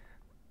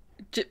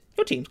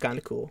 Your team's kind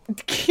of cool.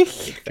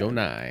 Joe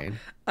 9.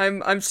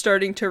 I'm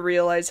starting to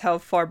realize how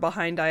far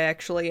behind I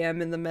actually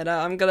am in the meta.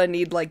 I'm gonna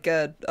need like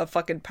a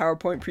fucking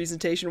PowerPoint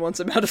presentation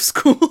once I'm out of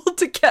school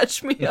to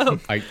catch me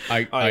up. I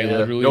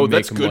literally No, make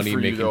that's good money for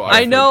you, making though.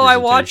 I know, I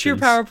watch your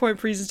presentations. PowerPoint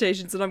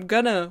presentations, and I'm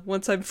gonna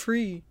once I'm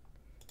free.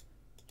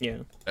 Yeah.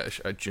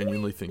 Ash, I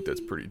genuinely think that's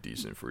pretty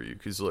decent for you,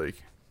 because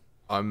like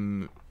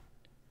I'm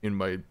in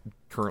my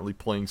currently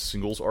playing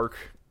singles arc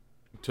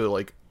to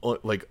like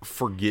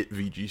forget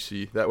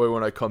VGC. That way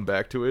when I come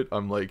back to it,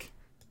 I'm like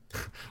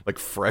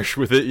fresh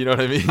with it, you know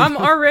what I mean? I'm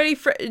already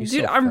dude,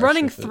 so I'm fresh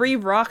running with it. 3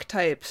 rock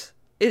types.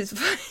 Is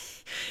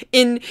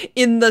in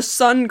the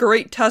Sun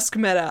Great Tusk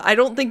meta. I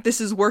don't think this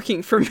is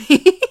working for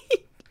me.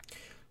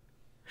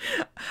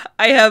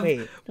 I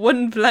have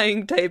one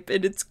flying type,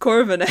 and it's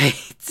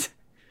Corviknight.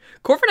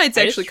 Corviknight's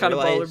actually kind of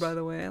baller, by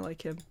the way. I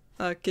like him.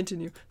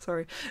 Continue.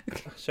 Sorry.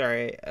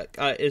 Sorry.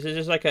 Is it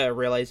just like a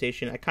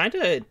realization?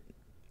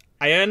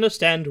 I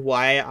understand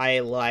why I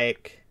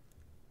like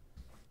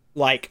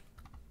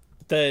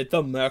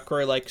the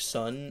Mercury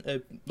sun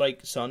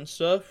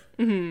stuff.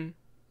 Mm-hmm.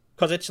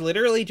 Because it's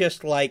literally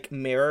just like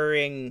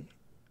mirroring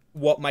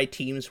what my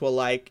teams were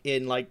like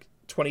in like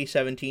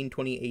 2017,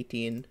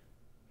 2018.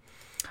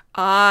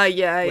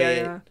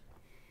 Yeah.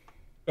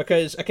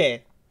 Because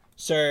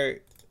so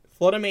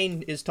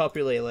Fluttermane is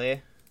Tapu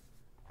Lele.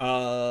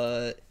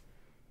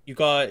 You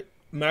got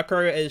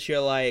Mercury as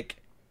your like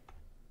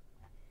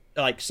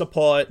like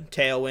support,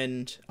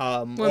 Tailwind,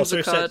 also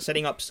Whimsicott.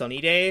 setting up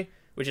Sunny Day,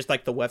 which is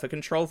like the weather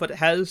control that it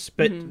has.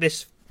 But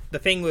the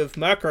thing with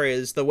Mercury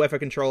is the weather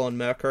control on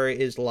Mercury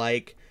is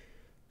like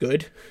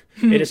good.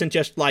 It isn't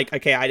just like,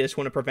 okay, I just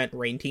want to prevent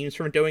rain teams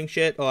from doing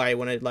shit, or I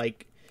want to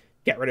like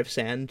get rid of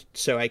sand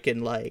so I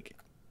can like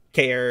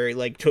KO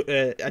like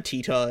a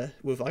Tita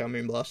with like a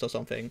Moonblast or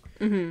something.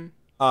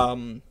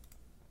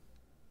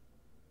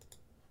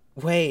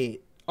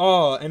 Wait.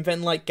 Oh, and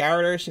then like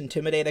Gyarados,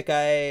 Intimidator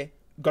guy,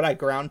 got a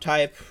ground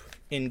type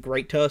in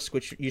Great Tusk,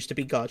 which used to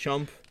be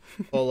Garchomp.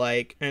 Or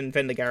like, and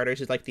then the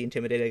Gyarados is like the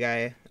Intimidator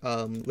guy,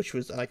 which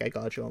was like a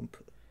Garchomp.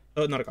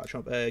 Oh, not a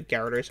Garchomp,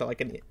 Gyarados, or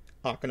like an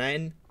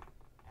Arcanine.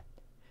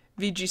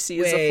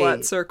 VGC is a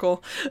flat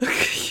circle.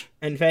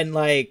 And then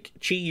like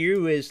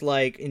Chi-Yu is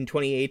like in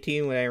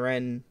 2018 when I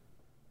ran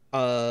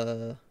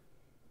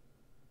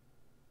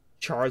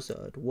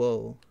Charizard.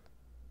 Whoa.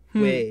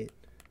 Wait.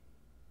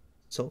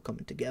 It's all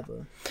coming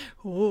together.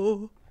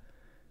 Oh.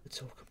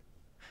 It's all coming.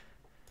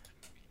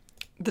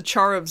 The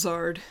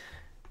Charizard.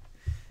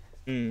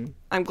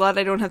 I'm glad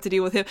I don't have to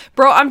deal with him.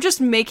 Bro, I'm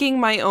just making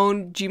my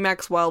own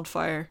G-Max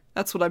Wildfire.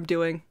 That's what I'm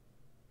doing.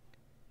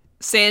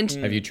 Sand...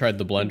 Have you tried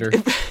the blender?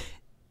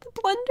 The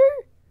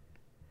blender?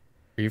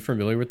 Are you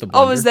familiar with the blender?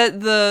 Oh, is that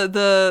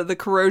the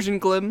corrosion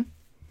glim?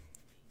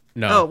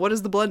 No. Oh, what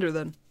is the blender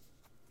then?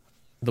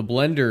 The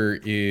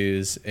blender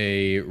is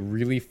a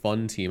really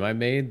fun team I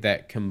made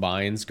that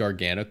combines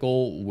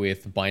Garganacl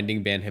with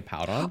Binding Ban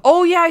Hippowdon.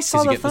 Oh yeah, I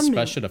saw Because the you get the thumbnail.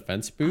 special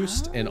defense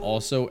boost, and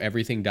also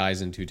everything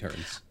dies in 2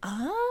 turns.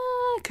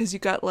 Because you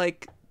got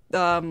like,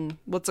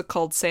 what's it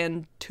called?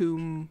 Sand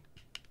Tomb.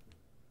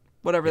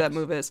 Whatever that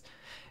move is.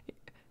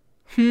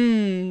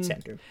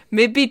 Sand.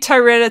 Maybe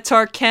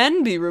Tyranitar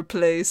can be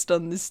replaced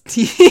on this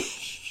team.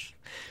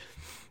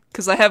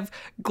 Because I have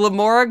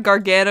Glamora,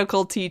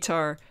 Garganacl,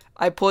 T-Tar.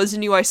 I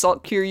poison you, I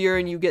Salt Cure you,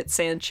 and you get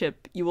Sand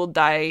Chip. You will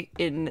die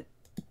in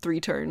 3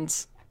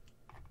 turns.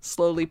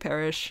 Slowly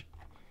perish.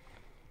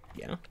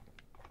 Yeah.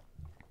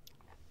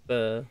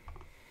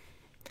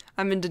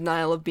 I'm in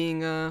denial of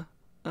being a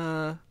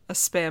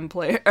spam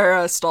player, or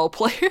a stall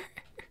player.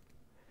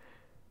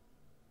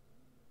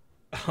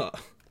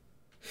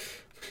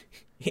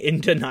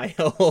 In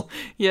denial.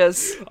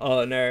 Yes.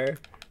 Oh no.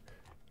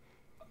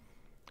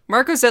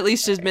 Marcos at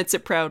least admits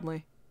it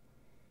proudly.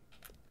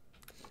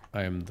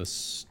 I am the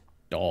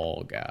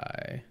stall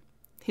guy.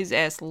 His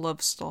ass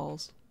loves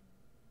stalls.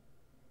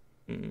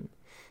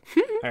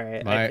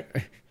 Alright.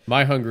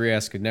 My hungry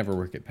ass could never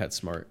work at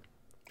PetSmart.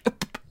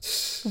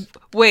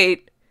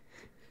 Wait.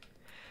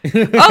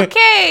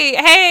 Okay,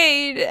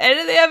 hey, end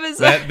of the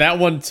episode. That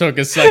one took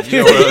a second. You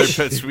know what other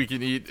pets we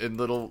can eat and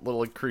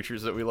little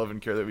creatures that we love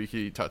and care that we can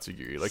eat?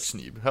 Tatsugiri, like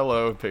Sneeb.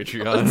 Hello,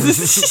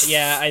 Patreon.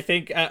 Yeah, I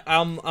think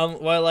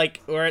well,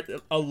 like we're at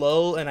a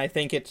lull, and I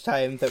think it's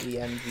time that we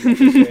end the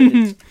episode.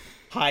 It's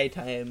high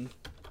time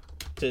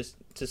to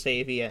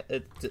say the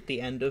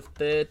end of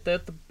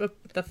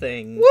the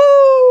thing.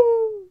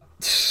 Woo!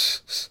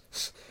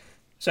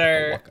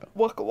 So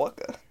Waka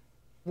waka.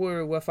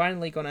 we're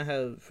finally gonna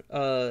have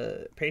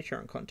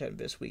Patreon content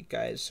this week,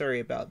 guys. Sorry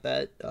about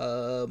that.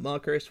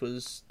 Marcus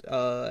was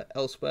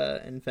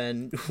elsewhere, and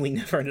then we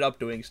never ended up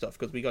doing stuff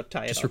because we got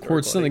tired. Just after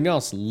record something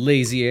else,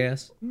 lazy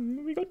ass.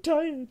 We got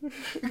tired.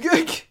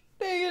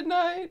 Day and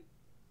night.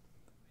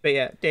 But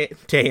yeah, day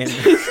and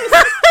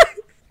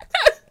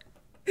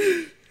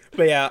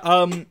But yeah,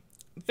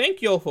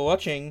 thank you all for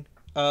watching,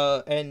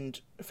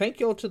 and thank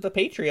you all to the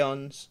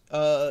Patreons,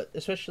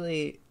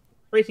 especially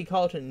Crazy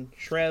Carlton,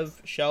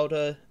 Shrev,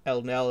 Shelder,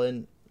 El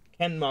Nellin,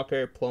 Ken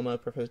Marker, Plumber,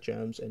 Professor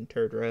Jones, and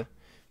Turdra,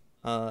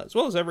 as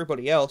well as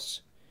everybody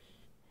else.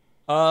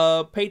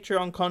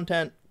 Patreon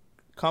content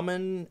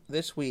coming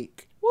this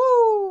week.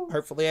 Woo!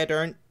 Hopefully I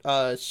don't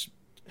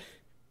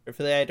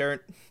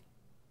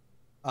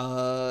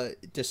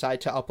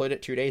decide to upload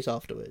it 2 days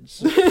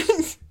afterwards.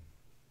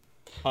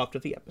 After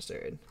the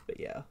episode. But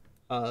yeah.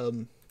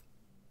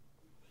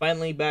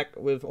 Finally back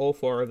with all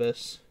 4 of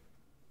us.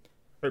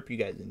 Hope you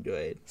guys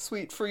enjoyed.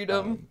 Sweet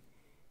freedom.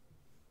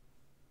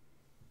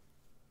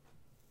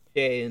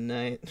 Day and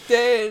night.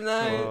 Day and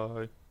night.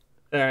 Bye.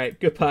 Alright,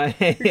 goodbye.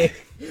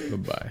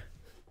 Goodbye.